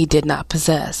gun he did not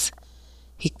possess.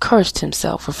 He cursed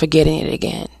himself for forgetting it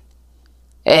again.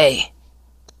 "Hey,"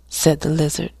 said the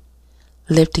lizard,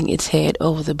 lifting its head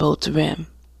over the boat's rim.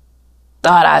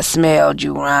 "Thought I smelled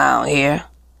you round here."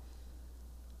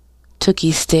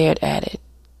 Tookie stared at it.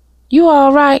 "You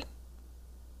all right?"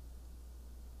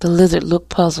 The lizard looked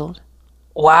puzzled.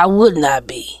 "Why wouldn't I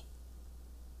be?"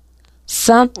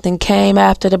 "Something came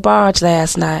after the barge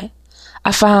last night.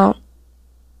 I found..."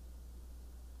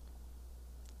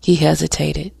 He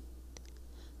hesitated,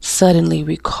 suddenly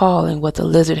recalling what the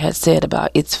lizard had said about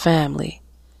its family.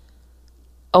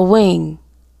 "A wing,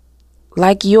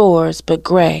 like yours, but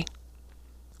gray."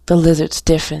 The lizard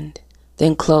stiffened,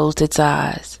 then closed its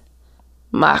eyes.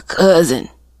 "My cousin,"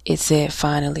 it said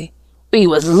finally. "We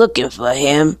was looking for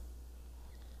him."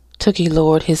 Tookie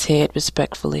lowered his head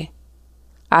respectfully.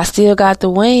 "I still got the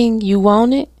wing. You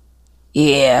want it?"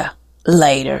 "Yeah,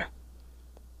 later."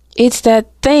 "It's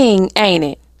that thing, ain't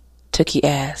it?" Tookie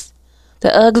asked.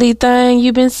 "The ugly thing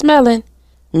you been smelling?"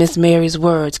 Miss Mary's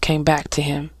words came back to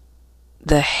him.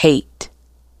 "The hate."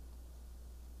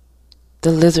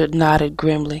 The lizard nodded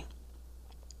grimly.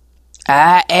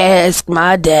 "I asked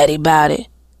my daddy about it.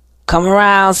 Come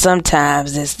around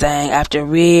sometimes, this thing, after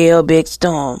a real big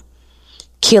storm.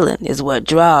 Killing is what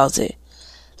draws it.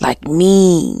 Like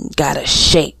mean, got a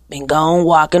shape and gone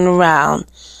walking around,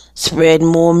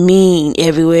 spreading more mean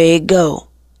everywhere it go."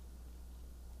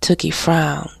 Tookie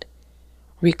frowned,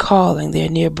 recalling their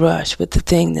near brush with the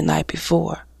thing the night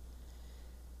before.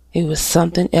 It was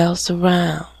something else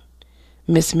around,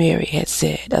 Miss Mary had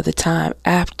said of the time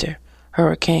after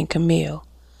Hurricane Camille,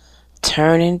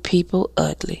 turning people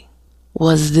ugly.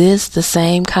 Was this the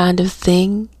same kind of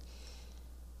thing?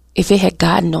 If it had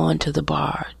gotten onto the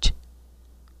barge,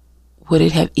 would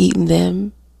it have eaten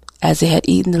them as it had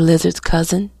eaten the lizard's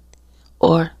cousin?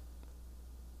 Or...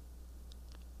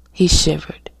 He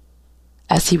shivered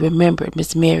as he remembered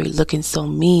Miss Mary looking so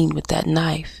mean with that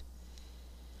knife.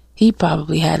 He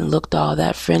probably hadn't looked all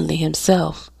that friendly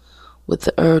himself, with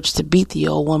the urge to beat the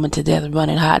old woman to death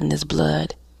running hot in his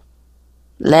blood.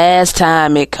 "Last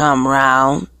time it come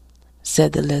round,"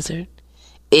 said the lizard,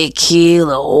 "it killed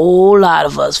a whole lot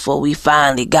of us before we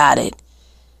finally got it.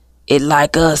 It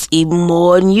like us even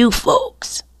more than you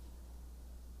folks."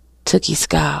 Tookie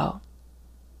scowled.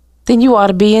 "Then you ought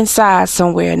to be inside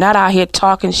somewhere, not out here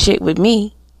talking shit with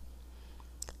me."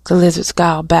 The lizard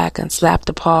scowled back and slapped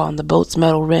a paw on the boat's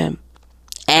metal rim.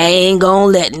 "I ain't gonna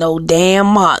let no damn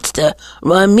monster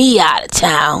run me out of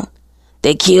town.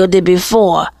 They killed it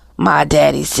before, my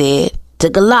daddy said.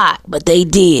 Took a lot, but they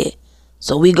did.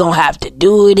 So we gonna have to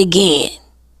do it again."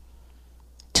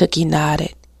 Tookie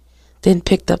nodded, then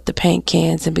picked up the paint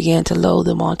cans and began to load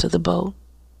them onto the boat.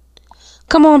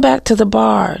 "Come on back to the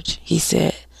barge," he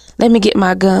said. "Let me get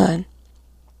my gun."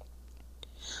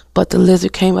 But the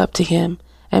lizard came up to him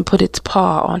and put its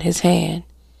paw on his hand.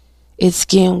 Its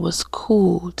skin was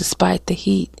cool despite the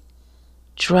heat,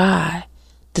 dry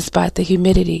despite the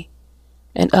humidity,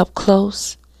 and up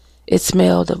close it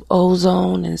smelled of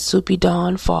ozone and soupy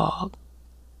dawn fog.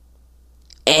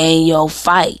 "Ain't your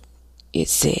fight," it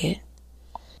said.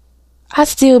 "I'd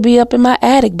still be up in my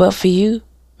attic but for you,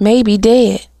 maybe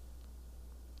dead."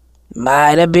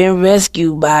 "Might have been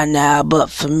rescued by now but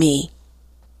for me,"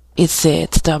 it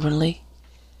said stubbornly.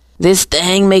 "This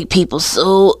thing make people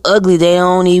so ugly they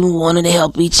don't even want to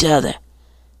help each other.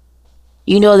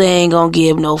 You know they ain't gonna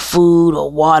give no food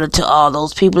or water to all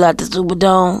those people at the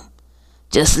Superdome.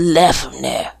 Just left them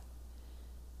there."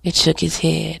 It shook his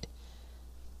head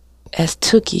as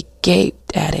Tookie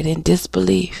gaped at it in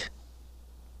disbelief.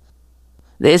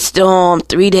 "This storm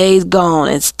 3 days gone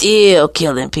and still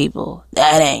killing people.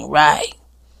 That ain't right."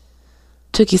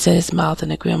 Tookie set his mouth in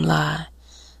a grim line.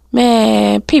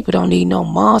 "Man, people don't need no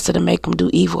monster to make them do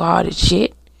evil-hearted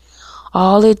shit.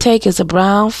 All it takes is a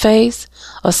brown face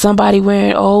or somebody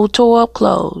wearing old tore-up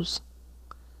clothes."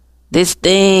 "This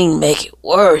thing make it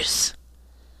worse."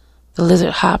 The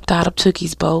lizard hopped out of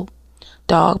Tookie's boat,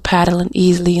 dog paddling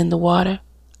easily in the water.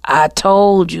 "I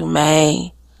told you,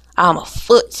 man, I'm a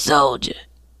foot soldier.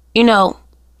 You know."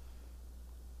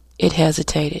 It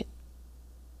hesitated.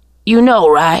 "You know,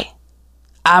 right?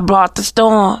 I brought the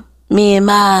storm, me and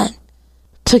mine."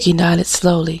 Tookie nodded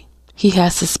slowly. He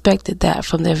had suspected that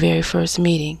from their very first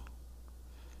meeting.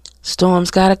 "Storms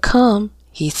gotta come,"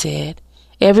 he said.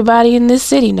 "Everybody in this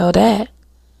city know that."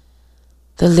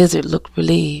 The lizard looked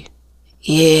relieved.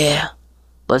 Yeah,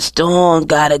 but Storm's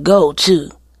gotta go too.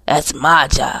 That's my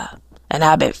job, and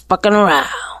I've been fucking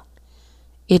around.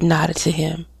 It nodded to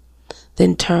him,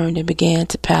 then turned and began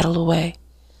to paddle away.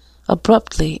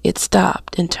 Abruptly, it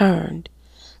stopped and turned,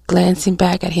 glancing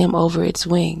back at him over its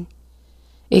wing.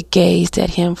 It gazed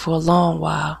at him for a long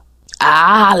while.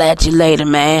 I'll holler at you later,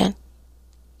 man,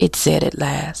 it said at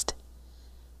last.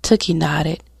 Tookie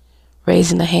nodded,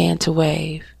 raising a hand to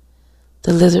wave.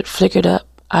 The lizard flickered up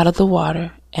out of the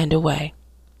water and away.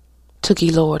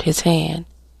 Tookie lowered his hand.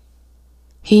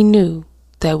 He knew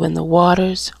that when the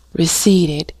waters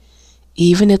receded,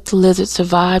 even if the lizard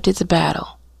survived its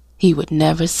battle, he would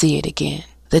never see it again.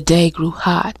 The day grew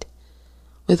hot,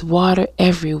 with water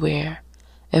everywhere,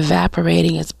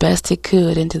 evaporating as best it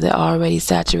could into the already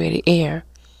saturated air.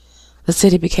 The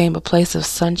city became a place of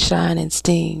sunshine and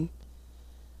steam.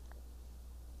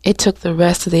 It took the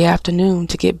rest of the afternoon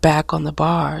to get back on the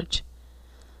barge.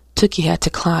 Tookie had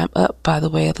to climb up by the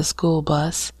way of the school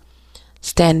bus,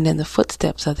 standing in the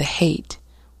footsteps of the hate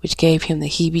which gave him the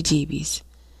heebie-jeebies,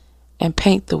 and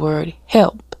paint the word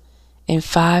help in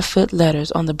 5-foot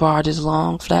letters on the barge's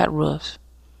long flat roof.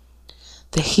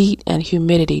 The heat and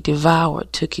humidity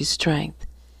devoured Tookie's strength.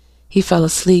 He fell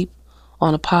asleep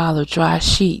on a pile of dry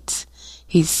sheets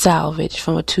he'd salvaged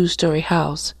from a 2-story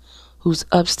house whose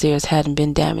upstairs hadn't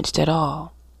been damaged at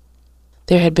all.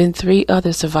 There had been 3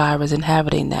 other survivors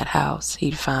inhabiting that house,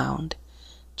 he'd found.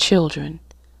 Children,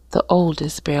 the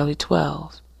oldest barely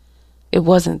 12. It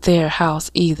wasn't their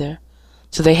house either,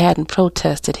 so they hadn't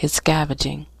protested his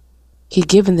scavenging. He'd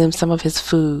given them some of his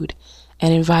food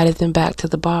and invited them back to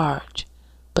the barge,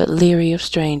 but leery of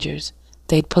strangers,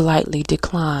 they'd politely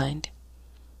declined.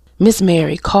 Miss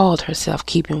Mary called herself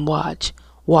keeping watch,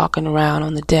 walking around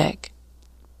on the deck.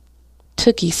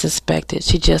 Tookie suspected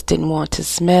she just didn't want to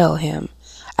smell him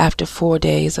after 4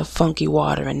 days of funky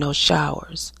water and no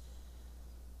showers.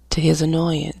 To his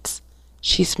annoyance,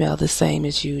 she smelled the same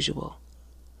as usual,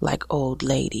 like old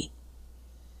lady.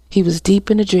 He was deep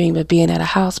in a dream of being at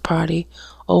a house party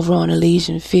over on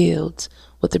Elysian Fields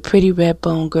with a pretty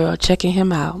red-boned girl checking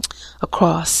him out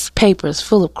across papers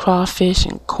full of crawfish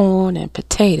and corn and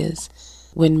potatoes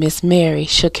when Miss Mary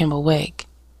shook him awake.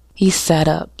 He sat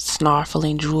up,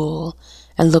 snarfling drool,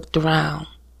 and looked around.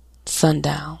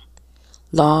 Sundown.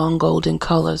 Long golden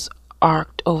colors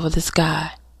arced over the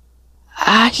sky.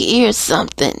 I hear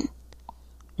something,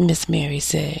 Miss Mary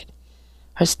said.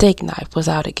 Her steak knife was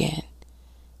out again,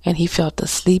 and he felt a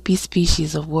sleepy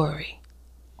species of worry.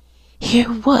 Hear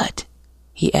what?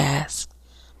 He asked,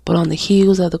 but on the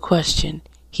heels of the question,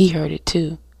 he heard it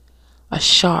too. A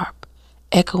sharp,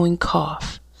 echoing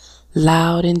cough,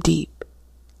 loud and deep,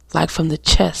 like from the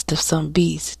chest of some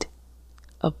beast.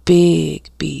 A big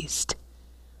beast,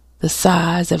 the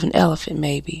size of an elephant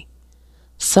maybe,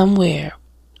 somewhere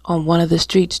on one of the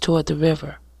streets toward the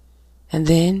river. And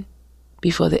then,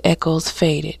 before the echoes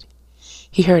faded,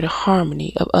 he heard a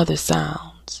harmony of other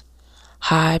sounds,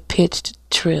 high-pitched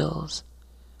trills.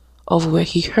 Over where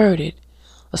he heard it,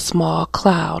 a small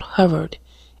cloud hovered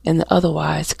in the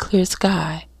otherwise clear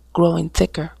sky, growing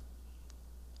thicker.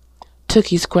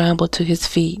 Tookie scrambled to his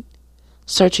feet,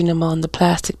 searching among the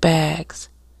plastic bags.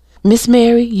 Miss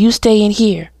Mary, you stay in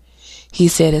here, he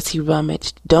said as he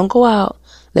rummaged. Don't go out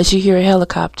unless you hear a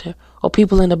helicopter or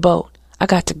people in a boat. I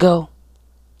got to go.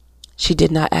 She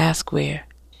did not ask where.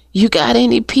 You got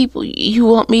any people you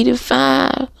want me to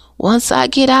find once I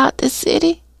get out the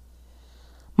city?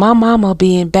 My mama'll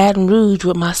be in Baton Rouge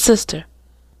with my sister.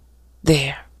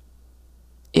 There.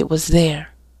 It was there.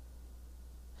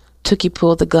 Tookie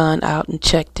pulled the gun out and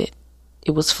checked it.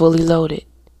 It was fully loaded,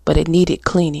 but it needed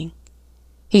cleaning.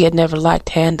 He had never liked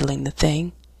handling the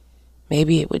thing.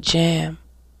 Maybe it would jam.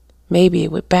 Maybe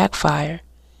it would backfire,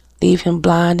 leave him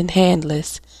blind and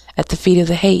handless at the feet of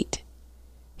the hate.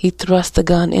 He thrust the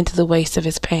gun into the waist of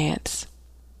his pants.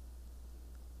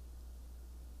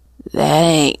 That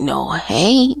ain't no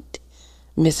haint,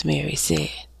 Miss Mary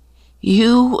said.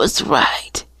 You was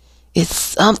right. It's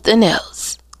something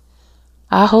else.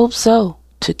 I hope so,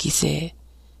 Tookie said.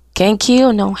 Can't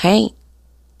kill no haint.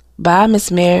 Bye,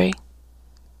 Miss Mary.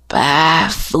 Bye,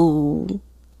 fool.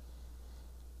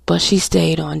 But she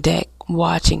stayed on deck,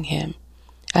 watching him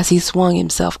as he swung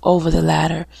himself over the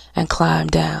ladder and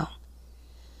climbed down.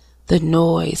 The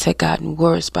noise had gotten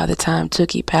worse by the time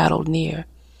Tookie paddled near,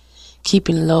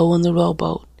 keeping low in the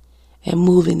rowboat and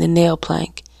moving the nail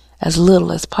plank as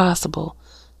little as possible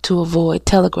to avoid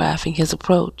telegraphing his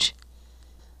approach.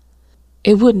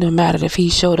 It wouldn't have mattered if he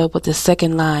showed up with the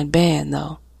second-line band,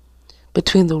 though.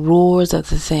 Between the roars of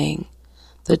the thing,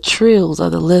 the trills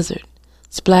of the lizard,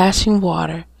 splashing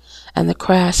water, and the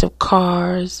crash of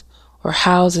cars or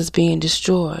houses being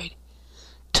destroyed,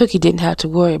 Tookie didn't have to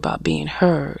worry about being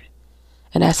heard.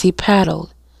 And as he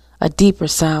paddled, a deeper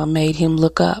sound made him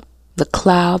look up. The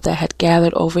cloud that had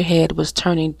gathered overhead was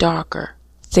turning darker,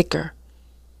 thicker.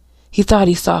 He thought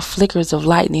he saw flickers of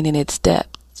lightning in its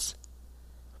depths.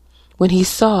 When he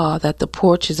saw that the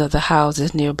porches of the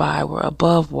houses nearby were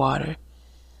above water,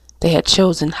 they had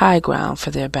chosen high ground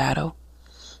for their battle.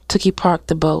 Tookie parked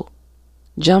the boat,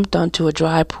 jumped onto a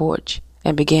dry porch,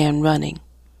 and began running.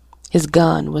 His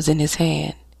gun was in his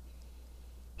hand.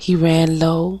 He ran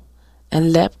low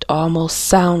and leapt almost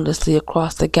soundlessly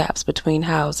across the gaps between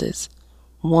houses.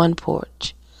 One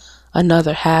porch,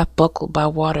 another half buckled by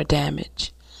water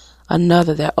damage,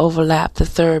 another that overlapped the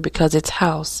third because its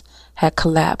house had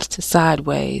collapsed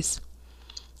sideways.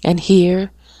 And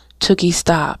here Tookie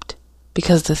stopped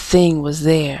because the thing was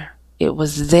there. It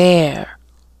was there,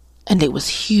 and it was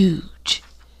huge.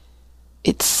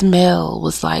 Its smell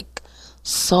was like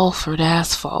sulfured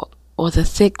asphalt or the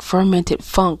thick fermented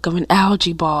funk of an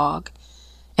algae bog.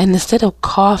 And instead of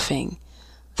coughing,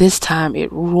 this time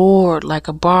it roared like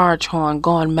a barge horn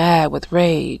gone mad with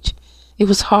rage. It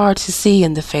was hard to see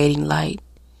in the fading light,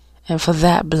 and for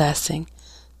that blessing,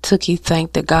 Tookie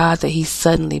thanked the God that he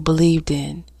suddenly believed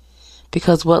in,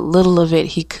 because what little of it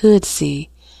he could see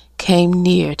came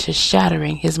near to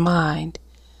shattering his mind.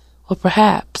 Or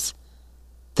perhaps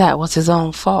that was his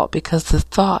own fault, because the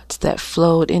thoughts that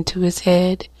flowed into his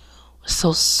head were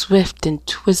so swift and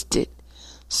twisted,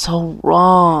 so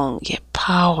wrong yet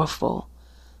powerful,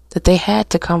 that they had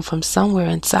to come from somewhere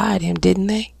inside him, didn't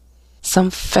they?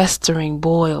 Some festering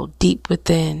boil deep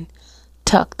within,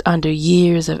 tucked under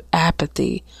years of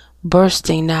apathy,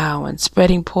 bursting now and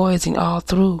spreading poison all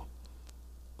through.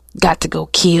 Got to go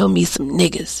kill me some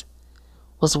niggas,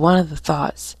 was one of the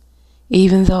thoughts,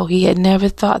 even though he had never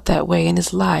thought that way in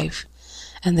his life,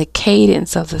 and the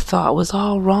cadence of the thought was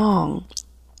all wrong.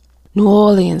 New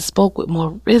Orleans spoke with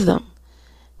more rhythm.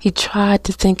 He tried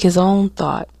to think his own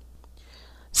thought.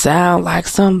 Sound like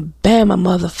some Bama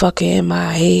motherfucker in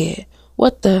my head.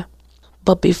 What the?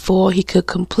 But before he could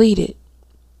complete it,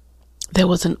 there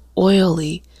was an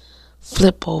oily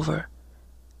flip over.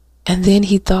 And then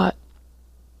he thought,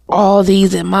 all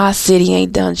these in my city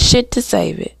ain't done shit to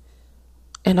save it.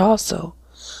 And also,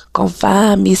 gonna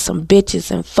find me some bitches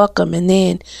and fuck them and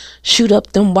then shoot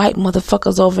up them white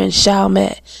motherfuckers over in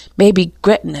Chalmette, maybe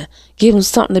Gretna, give them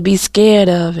something to be scared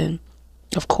of, and,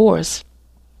 of course,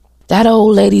 that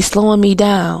old lady slowing me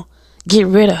down, get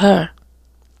rid of her.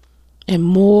 And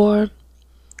more,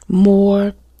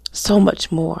 so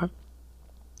much more.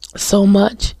 So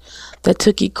much that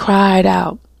Tookie cried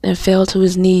out and fell to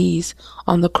his knees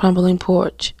on the crumbling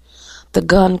porch, the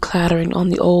gun clattering on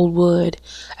the old wood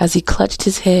as he clutched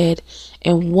his head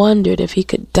and wondered if he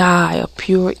could die of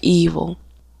pure evil.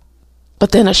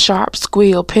 But then a sharp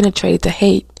squeal penetrated the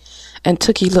hate, and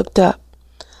Tookie looked up.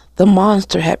 The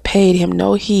monster had paid him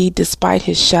no heed despite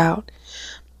his shout,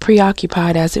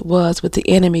 preoccupied as it was with the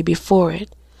enemy before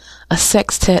it, a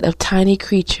sextet of tiny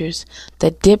creatures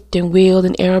that dipped and wheeled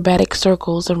in aerobatic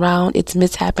circles around its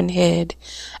misshapen head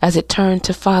as it turned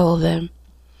to follow them.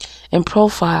 In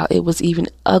profile, it was even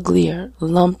uglier,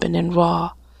 lumping and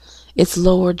raw, its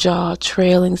lower jaw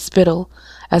trailing spittle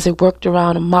as it worked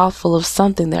around a mouthful of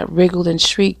something that wriggled and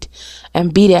shrieked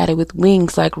and beat at it with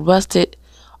wings like rusted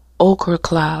ochre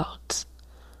clouds.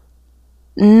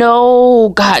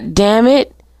 No, God damn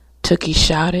it, Tookie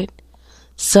shouted.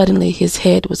 Suddenly his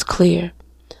head was clear,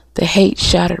 the hate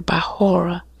shattered by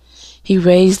horror. He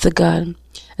raised the gun,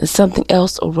 and something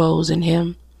else arose in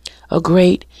him, a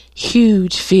great,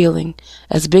 huge feeling,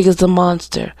 as big as the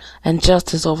monster and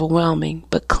just as overwhelming,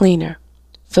 but cleaner,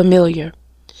 familiar.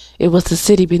 It was the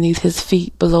city beneath his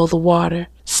feet, below the water,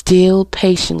 still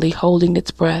patiently holding its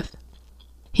breath.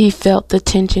 He felt the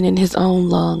tension in his own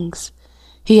lungs.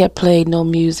 He had played no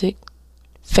music,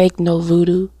 faked no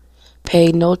voodoo,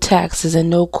 paid no taxes and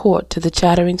no court to the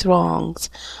chattering throngs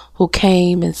who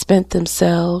came and spent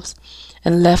themselves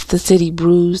and left the city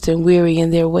bruised and weary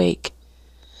in their wake.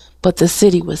 But the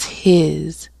city was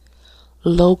his,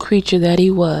 low creature that he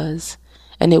was,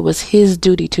 and it was his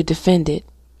duty to defend it.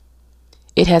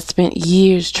 It had spent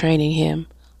years training him,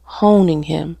 honing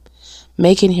him,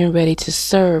 making him ready to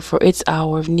serve for its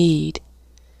hour of need.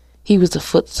 He was a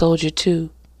foot soldier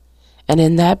too, and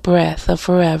in that breath of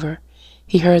forever,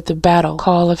 he heard the battle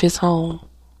call of his home.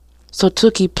 So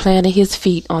Tookie planted his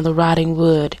feet on the rotting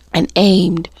wood and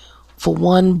aimed for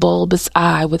one bulbous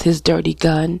eye with his dirty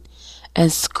gun,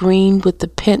 and screamed with the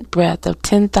pent breath of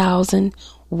 10,000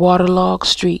 waterlogged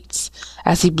streets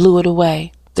as he blew it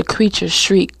away. The creature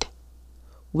shrieked,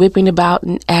 whipping about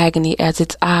in agony as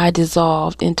its eye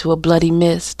dissolved into a bloody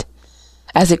mist.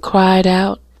 As it cried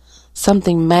out,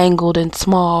 something mangled and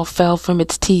small fell from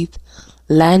its teeth,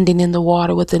 landing in the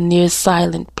water with a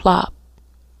near-silent plop.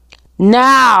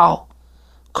 "Now!"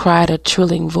 cried a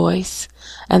trilling voice,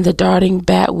 and the darting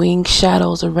bat-wing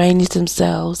shadows arranged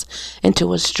themselves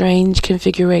into a strange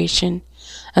configuration,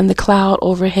 and the cloud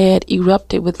overhead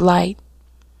erupted with light.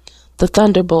 The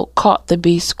thunderbolt caught the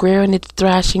beast square in its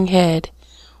thrashing head.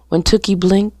 When Tookie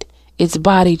blinked, its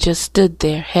body just stood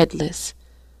there, headless.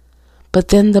 But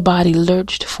then the body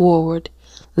lurched forward,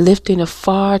 lifting a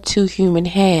far too human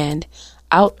hand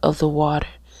out of the water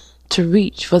to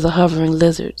reach for the hovering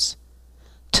lizards.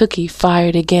 Tookie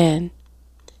fired again.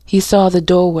 He saw the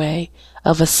doorway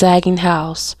of a sagging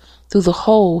house through the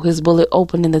hole his bullet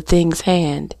opened in the thing's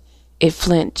hand. It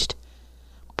flinched,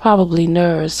 probably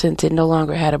nerves since it no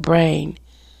longer had a brain,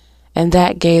 and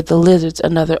that gave the lizards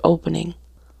another opening.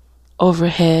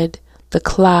 Overhead, the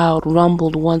cloud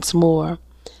rumbled once more,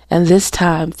 and this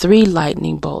time 3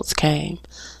 lightning bolts came.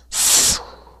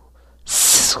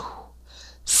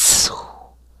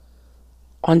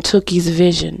 On Tookie's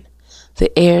vision,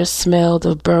 the air smelled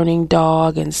of burning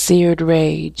dog and seared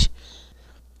rage,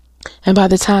 and by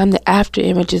the time the after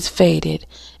images faded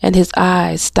and his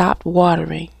eyes stopped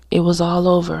watering, it was all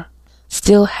over.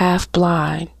 Still half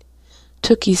blind,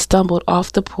 Tookie stumbled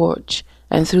off the porch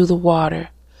and through the water,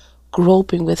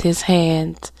 groping with his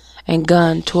hands and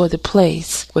gun toward the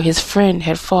place where his friend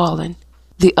had fallen.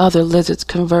 The other lizards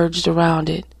converged around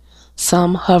it,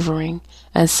 some hovering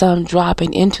and some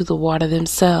dropping into the water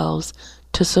themselves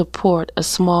to support a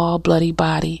small bloody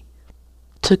body.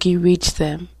 Tookie reached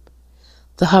them.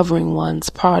 The hovering ones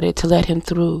parted to let him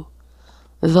through,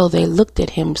 though they looked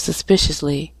at him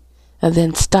suspiciously and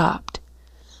then stopped,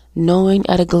 knowing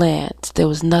at a glance there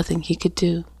was nothing he could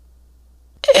do.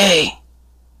 "Hey!"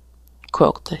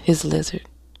 croaked his lizard.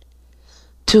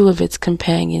 2 of its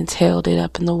companions held it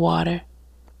up in the water.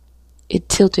 It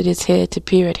tilted its head to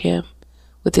peer at him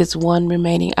with its one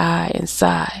remaining eye and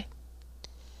sighed.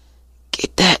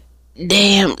 "Get that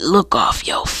damn look off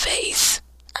your face.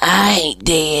 I ain't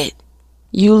dead."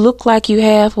 "You look like you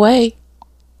halfway,"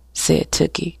 said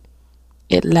Tookie.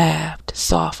 It laughed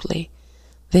softly,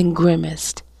 then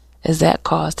grimaced as that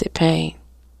caused it pain.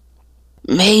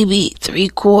 "Maybe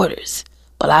 3/4,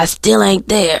 but I still ain't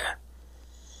there."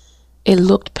 It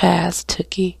looked past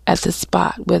Tookie at the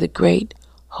spot where the great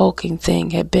hulking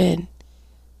thing had been.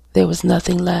 There was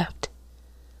nothing left.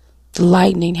 The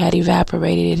lightning had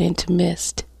evaporated it into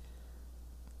mist.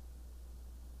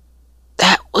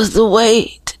 "That was the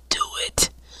way to do it,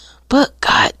 but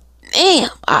goddamn,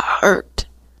 I hurt."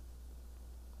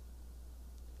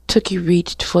 Tookie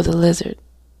reached for the lizard,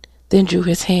 then drew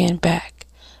his hand back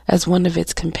as one of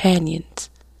its companions,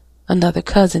 another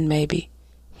cousin maybe,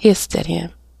 hissed at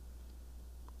him.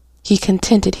 He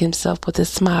contented himself with a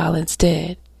smile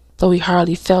instead, though he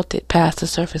hardly felt it past the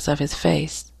surface of his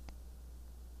face.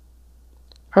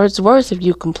 "Hurts worse if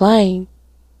you complain."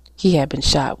 He had been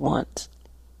shot once.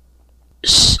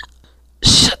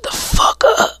 Shut the fuck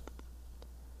up."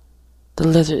 The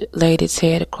lizard laid its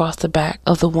head across the back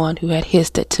of the one who had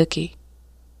hissed at Tookie.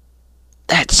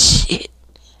 "That shit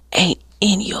ain't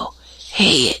in your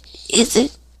head, is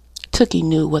it?" Tookie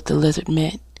knew what the lizard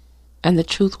meant, and the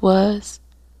truth was,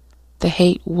 the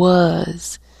hate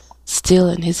was still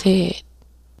in his head,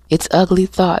 its ugly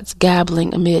thoughts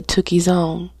gabbling amid Tookie's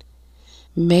own,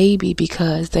 maybe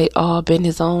because they'd all been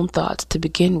his own thoughts to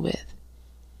begin with.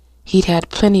 He'd had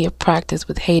plenty of practice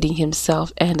with hating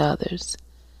himself and others.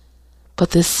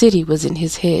 But the city was in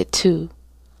his head too,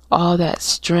 all that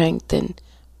strength and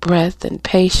breath and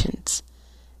patience,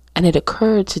 and it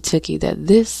occurred to Tookie that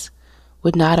this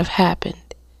would not have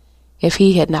happened if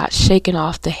he had not shaken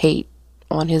off the hate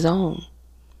on his own.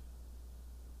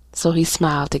 So he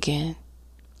smiled again.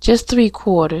 "Just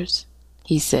 3/4,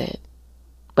 he said,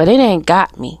 "but it ain't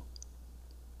got me."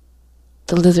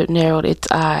 The lizard narrowed its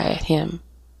eye at him,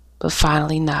 but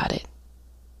finally nodded.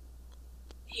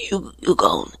 You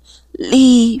gonna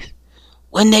leave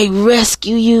when they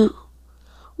rescue you?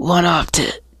 Run off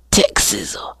to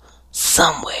Texas or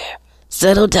somewhere.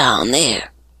 Settle down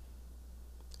there."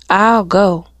 "I'll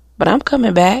go, but I'm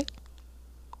coming back."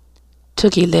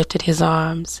 Tookie lifted his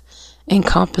arms,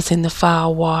 encompassing the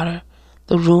foul water,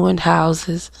 the ruined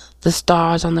houses, the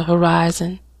stars on the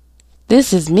horizon.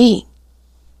 "This is me."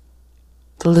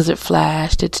 The lizard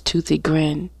flashed its toothy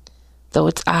grin, though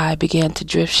its eye began to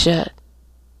drift shut.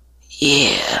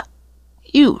 "Yeah,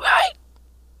 you right."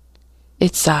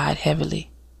 It sighed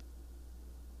heavily.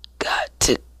 "Got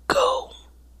to go."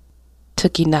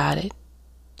 Tookie nodded.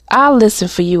 I'll listen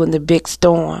for you in the big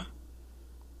storm."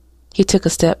 He took a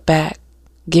step back,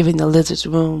 giving the lizards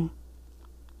room.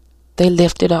 They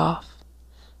lifted off,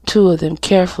 two of them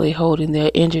carefully holding their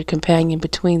injured companion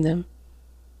between them.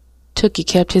 Tookie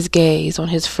kept his gaze on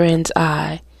his friend's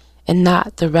eye and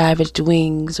not the ravaged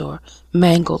wings or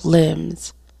mangled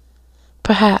limbs.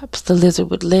 Perhaps the lizard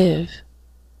would live,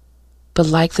 but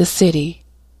like the city,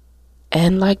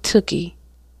 and like Tookie,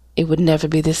 it would never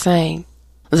be the same.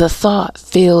 The thought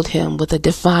filled him with a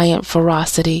defiant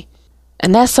ferocity.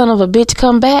 "And that son of a bitch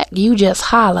come back, you just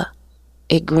holler,"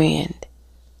 it grinned.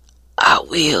 "I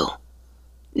will.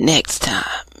 Next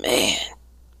time, man."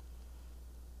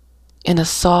 In a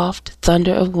soft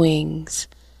thunder of wings,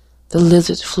 the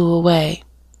lizards flew away,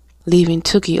 leaving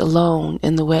Tookie alone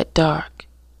in the wet dark.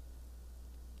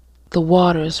 The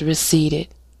waters receded.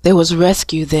 There was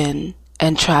rescue then,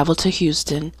 and travel to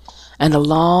Houston, and a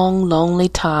long, lonely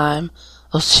time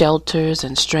of shelters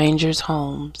and strangers'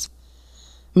 homes.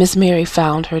 Miss Mary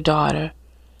found her daughter,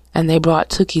 and they brought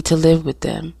Tookie to live with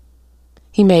them.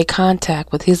 He made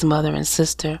contact with his mother and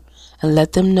sister and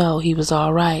let them know he was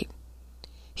all right.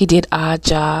 He did odd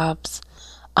jobs,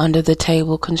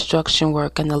 under-the-table construction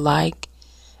work and the like,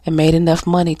 and made enough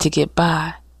money to get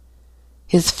by.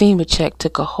 His FEMA check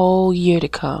took a whole year to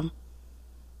come,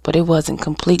 but it wasn't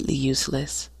completely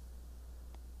useless.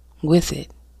 With it,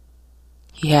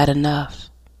 he had enough.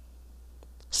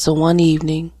 So one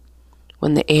evening,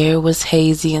 when the air was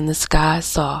hazy and the sky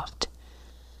soft,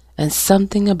 and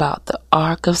something about the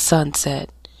arc of sunset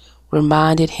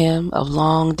reminded him of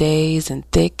long days and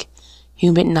thick,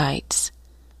 humid nights,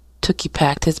 Tookie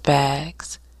packed his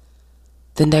bags.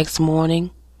 The next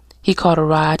morning, he caught a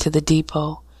ride to the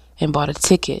depot and bought a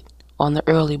ticket on the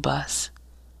early bus.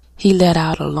 He let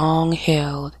out a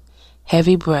long-held,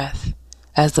 heavy breath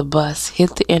as the bus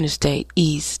hit the interstate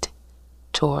east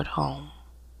toward home.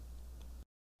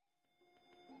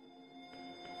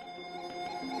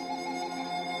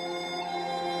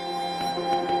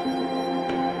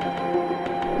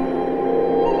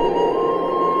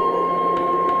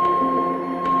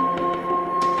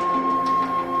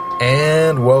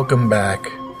 And welcome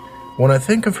back. When I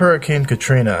think of Hurricane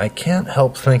Katrina, I can't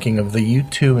help thinking of the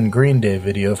U2 and Green Day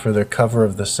video for their cover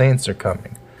of The Saints Are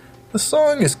Coming. The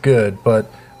song is good,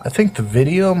 but I think the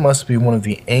video must be one of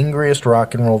the angriest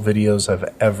rock and roll videos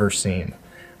I've ever seen.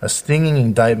 A stinging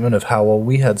indictment of how while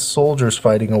we had soldiers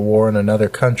fighting a war in another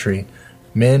country,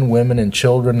 men, women, and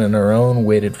children in our own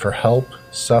waited for help,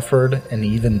 suffered, and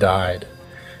even died.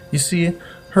 You see,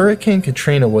 Hurricane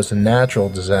Katrina was a natural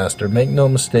disaster, make no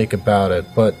mistake about it,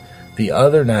 but the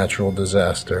other natural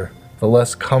disaster, the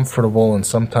less comfortable and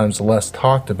sometimes less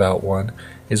talked about one,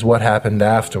 is what happened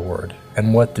afterward,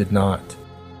 and what did not.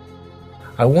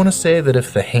 I want to say that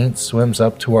if the Haints swims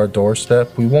up to our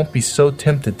doorstep, we won't be so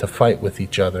tempted to fight with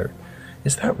each other.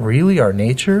 Is that really our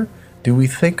nature? Do we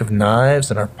think of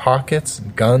knives in our pockets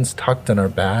and guns tucked in our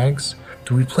bags?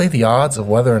 Do we play the odds of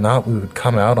whether or not we would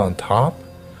come out on top?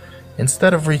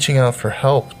 Instead of reaching out for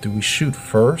help, do we shoot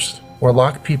first? Or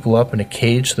lock people up in a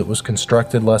cage that was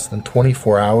constructed less than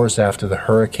 24 hours after the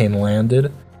hurricane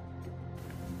landed?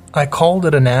 I called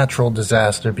it a natural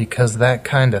disaster because that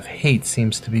kind of hate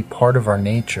seems to be part of our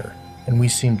nature, and we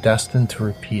seem destined to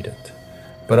repeat it.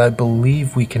 But I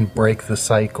believe we can break the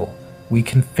cycle. We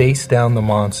can face down the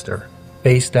monster,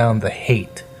 face down the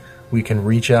hate. We can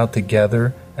reach out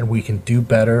together, and we can do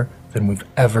better than we've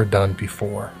ever done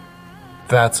before.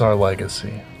 That's our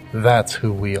legacy. That's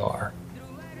who we are.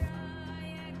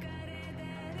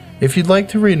 If you'd like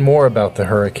to read more about the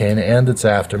hurricane and its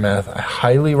aftermath, I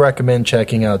highly recommend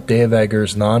checking out Dave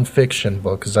Eggers' nonfiction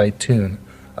book, Zaytun,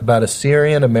 about a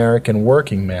Syrian-American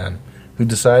working man who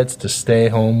decides to stay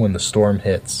home when the storm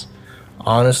hits.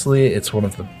 Honestly, it's one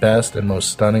of the best and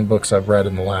most stunning books I've read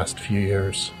in the last few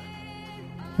years.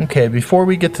 Okay, before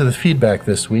we get to the feedback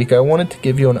this week, I wanted to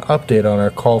give you an update on our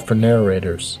call for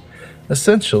narrators.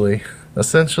 Essentially,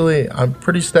 I'm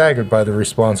pretty staggered by the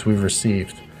response we've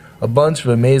received. A bunch of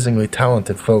amazingly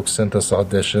talented folks sent us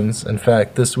auditions. In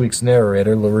fact, this week's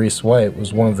narrator, Larice White,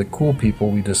 was one of the cool people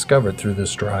we discovered through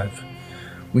this drive.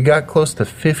 We got close to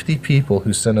 50 people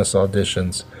who sent us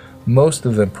auditions, most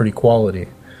of them pretty quality,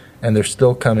 and they're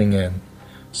still coming in.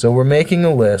 So we're making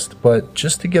a list, but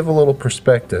just to give a little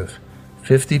perspective,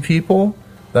 50 people?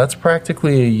 That's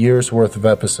practically a year's worth of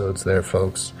episodes there,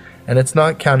 folks. And it's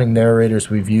not counting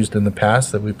narrators we've used in the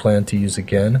past that we plan to use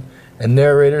again, and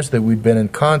narrators that we'd been in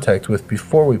contact with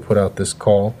before we put out this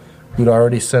call who'd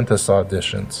already sent us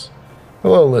auditions.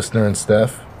 Hello, listener and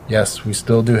Steph. Yes, we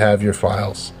still do have your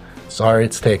files. Sorry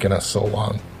it's taken us so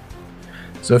long.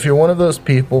 So if you're one of those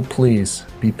people, please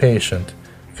be patient.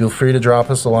 Feel free to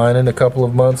drop us a line in a couple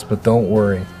of months, but don't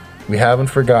worry. We haven't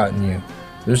forgotten you.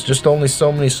 There's just only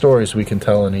so many stories we can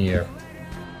tell in a year.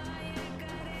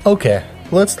 Okay,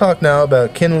 let's talk now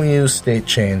about Kinliu's State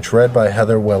Change, read by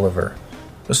Heather Welliver.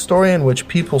 A story in which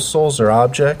people's souls are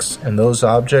objects, and those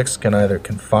objects can either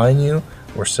confine you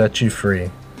or set you free.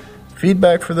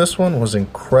 Feedback for this one was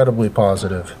incredibly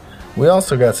positive. We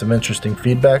also got some interesting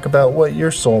feedback about what your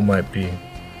soul might be.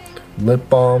 Lip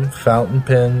balm, fountain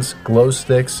pens, glow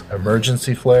sticks,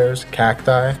 emergency flares,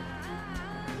 cacti.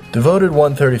 Devoted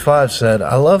 135 said,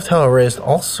 I loved how it raised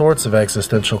all sorts of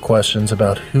existential questions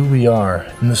about who we are.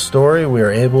 In the story, we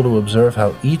are able to observe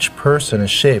how each person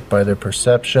is shaped by their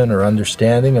perception or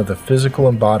understanding of the physical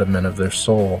embodiment of their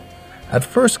soul. At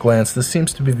first glance, this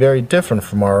seems to be very different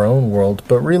from our own world,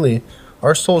 but really,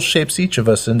 our soul shapes each of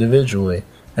us individually,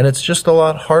 and it's just a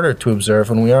lot harder to observe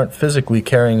when we aren't physically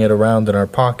carrying it around in our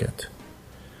pocket.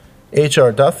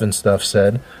 H.R. Duffenstuff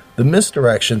said, the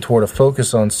misdirection toward a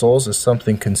focus on souls as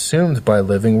something consumed by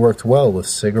living worked well with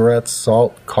cigarettes,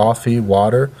 salt, coffee,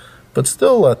 water, but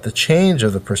still let the change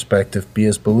of the perspective be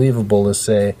as believable as,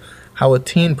 say, how a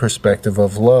teen perspective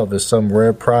of love as some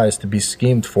rare prize to be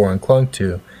schemed for and clung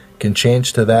to can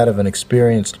change to that of an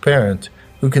experienced parent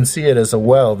who can see it as a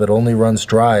well that only runs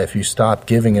dry if you stop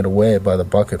giving it away by the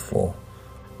bucketful.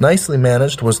 Nicely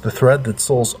managed was the thread that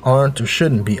souls aren't or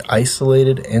shouldn't be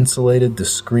isolated, insulated,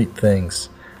 discrete things.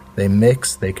 They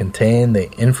mix, they contain, they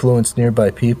influence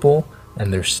nearby people,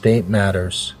 and their state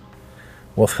matters.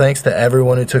 Well, thanks to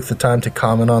everyone who took the time to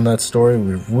comment on that story.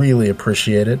 We really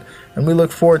appreciate it, and we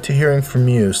look forward to hearing from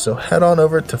you. So head on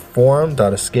over to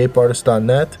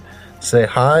forum.escapeartist.net, say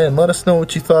hi, and let us know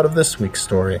what you thought of this week's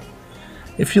story.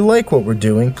 If you like what we're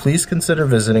doing, please consider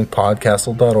visiting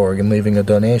PodCastle.org and leaving a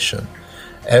donation.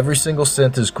 Every single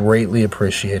cent is greatly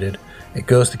appreciated. It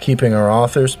goes to keeping our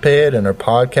authors paid and our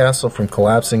PodCastle from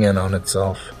collapsing in on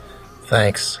itself.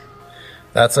 Thanks.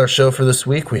 That's our show for this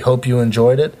week. We hope you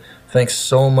enjoyed it. Thanks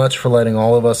so much for letting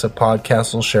all of us at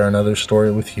PodCastle share another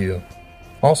story with you.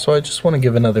 Also, I just want to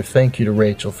give another thank you to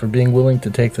Rachel for being willing to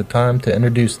take the time to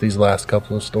introduce these last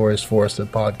couple of stories for us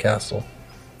at PodCastle.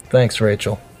 Thanks,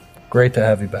 Rachel. Great to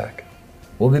have you back.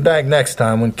 We'll be back next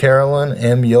time when Carolyn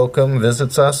M. Yoakum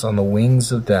visits us on the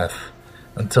wings of death.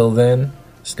 Until then,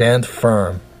 stand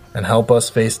firm and help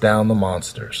us face down the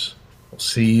monsters. We'll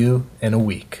see you in a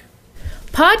week.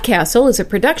 PodCastle is a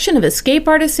production of Escape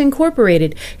Artists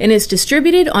Incorporated and is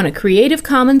distributed on a Creative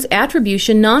Commons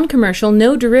Attribution Non-Commercial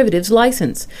No Derivatives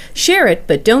license. Share it,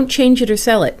 but don't change it or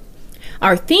sell it.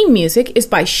 Our theme music is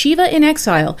by Shiva in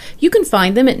Exile. You can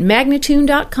find them at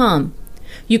magnatune.com.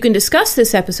 You can discuss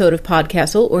this episode of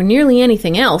PodCastle or nearly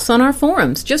anything else on our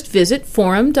forums. Just visit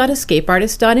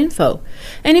forum.escapeartist.info.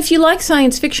 And if you like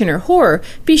science fiction or horror,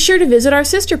 be sure to visit our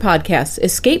sister podcasts,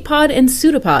 Escape Pod and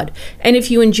Pseudopod. And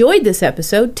if you enjoyed this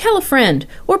episode, tell a friend,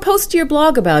 or post to your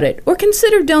blog about it, or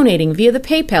consider donating via the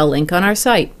PayPal link on our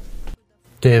site.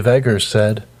 Dave Eggers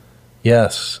said,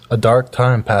 Yes, a dark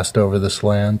time passed over this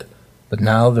land, but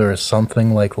now there is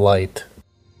something like light.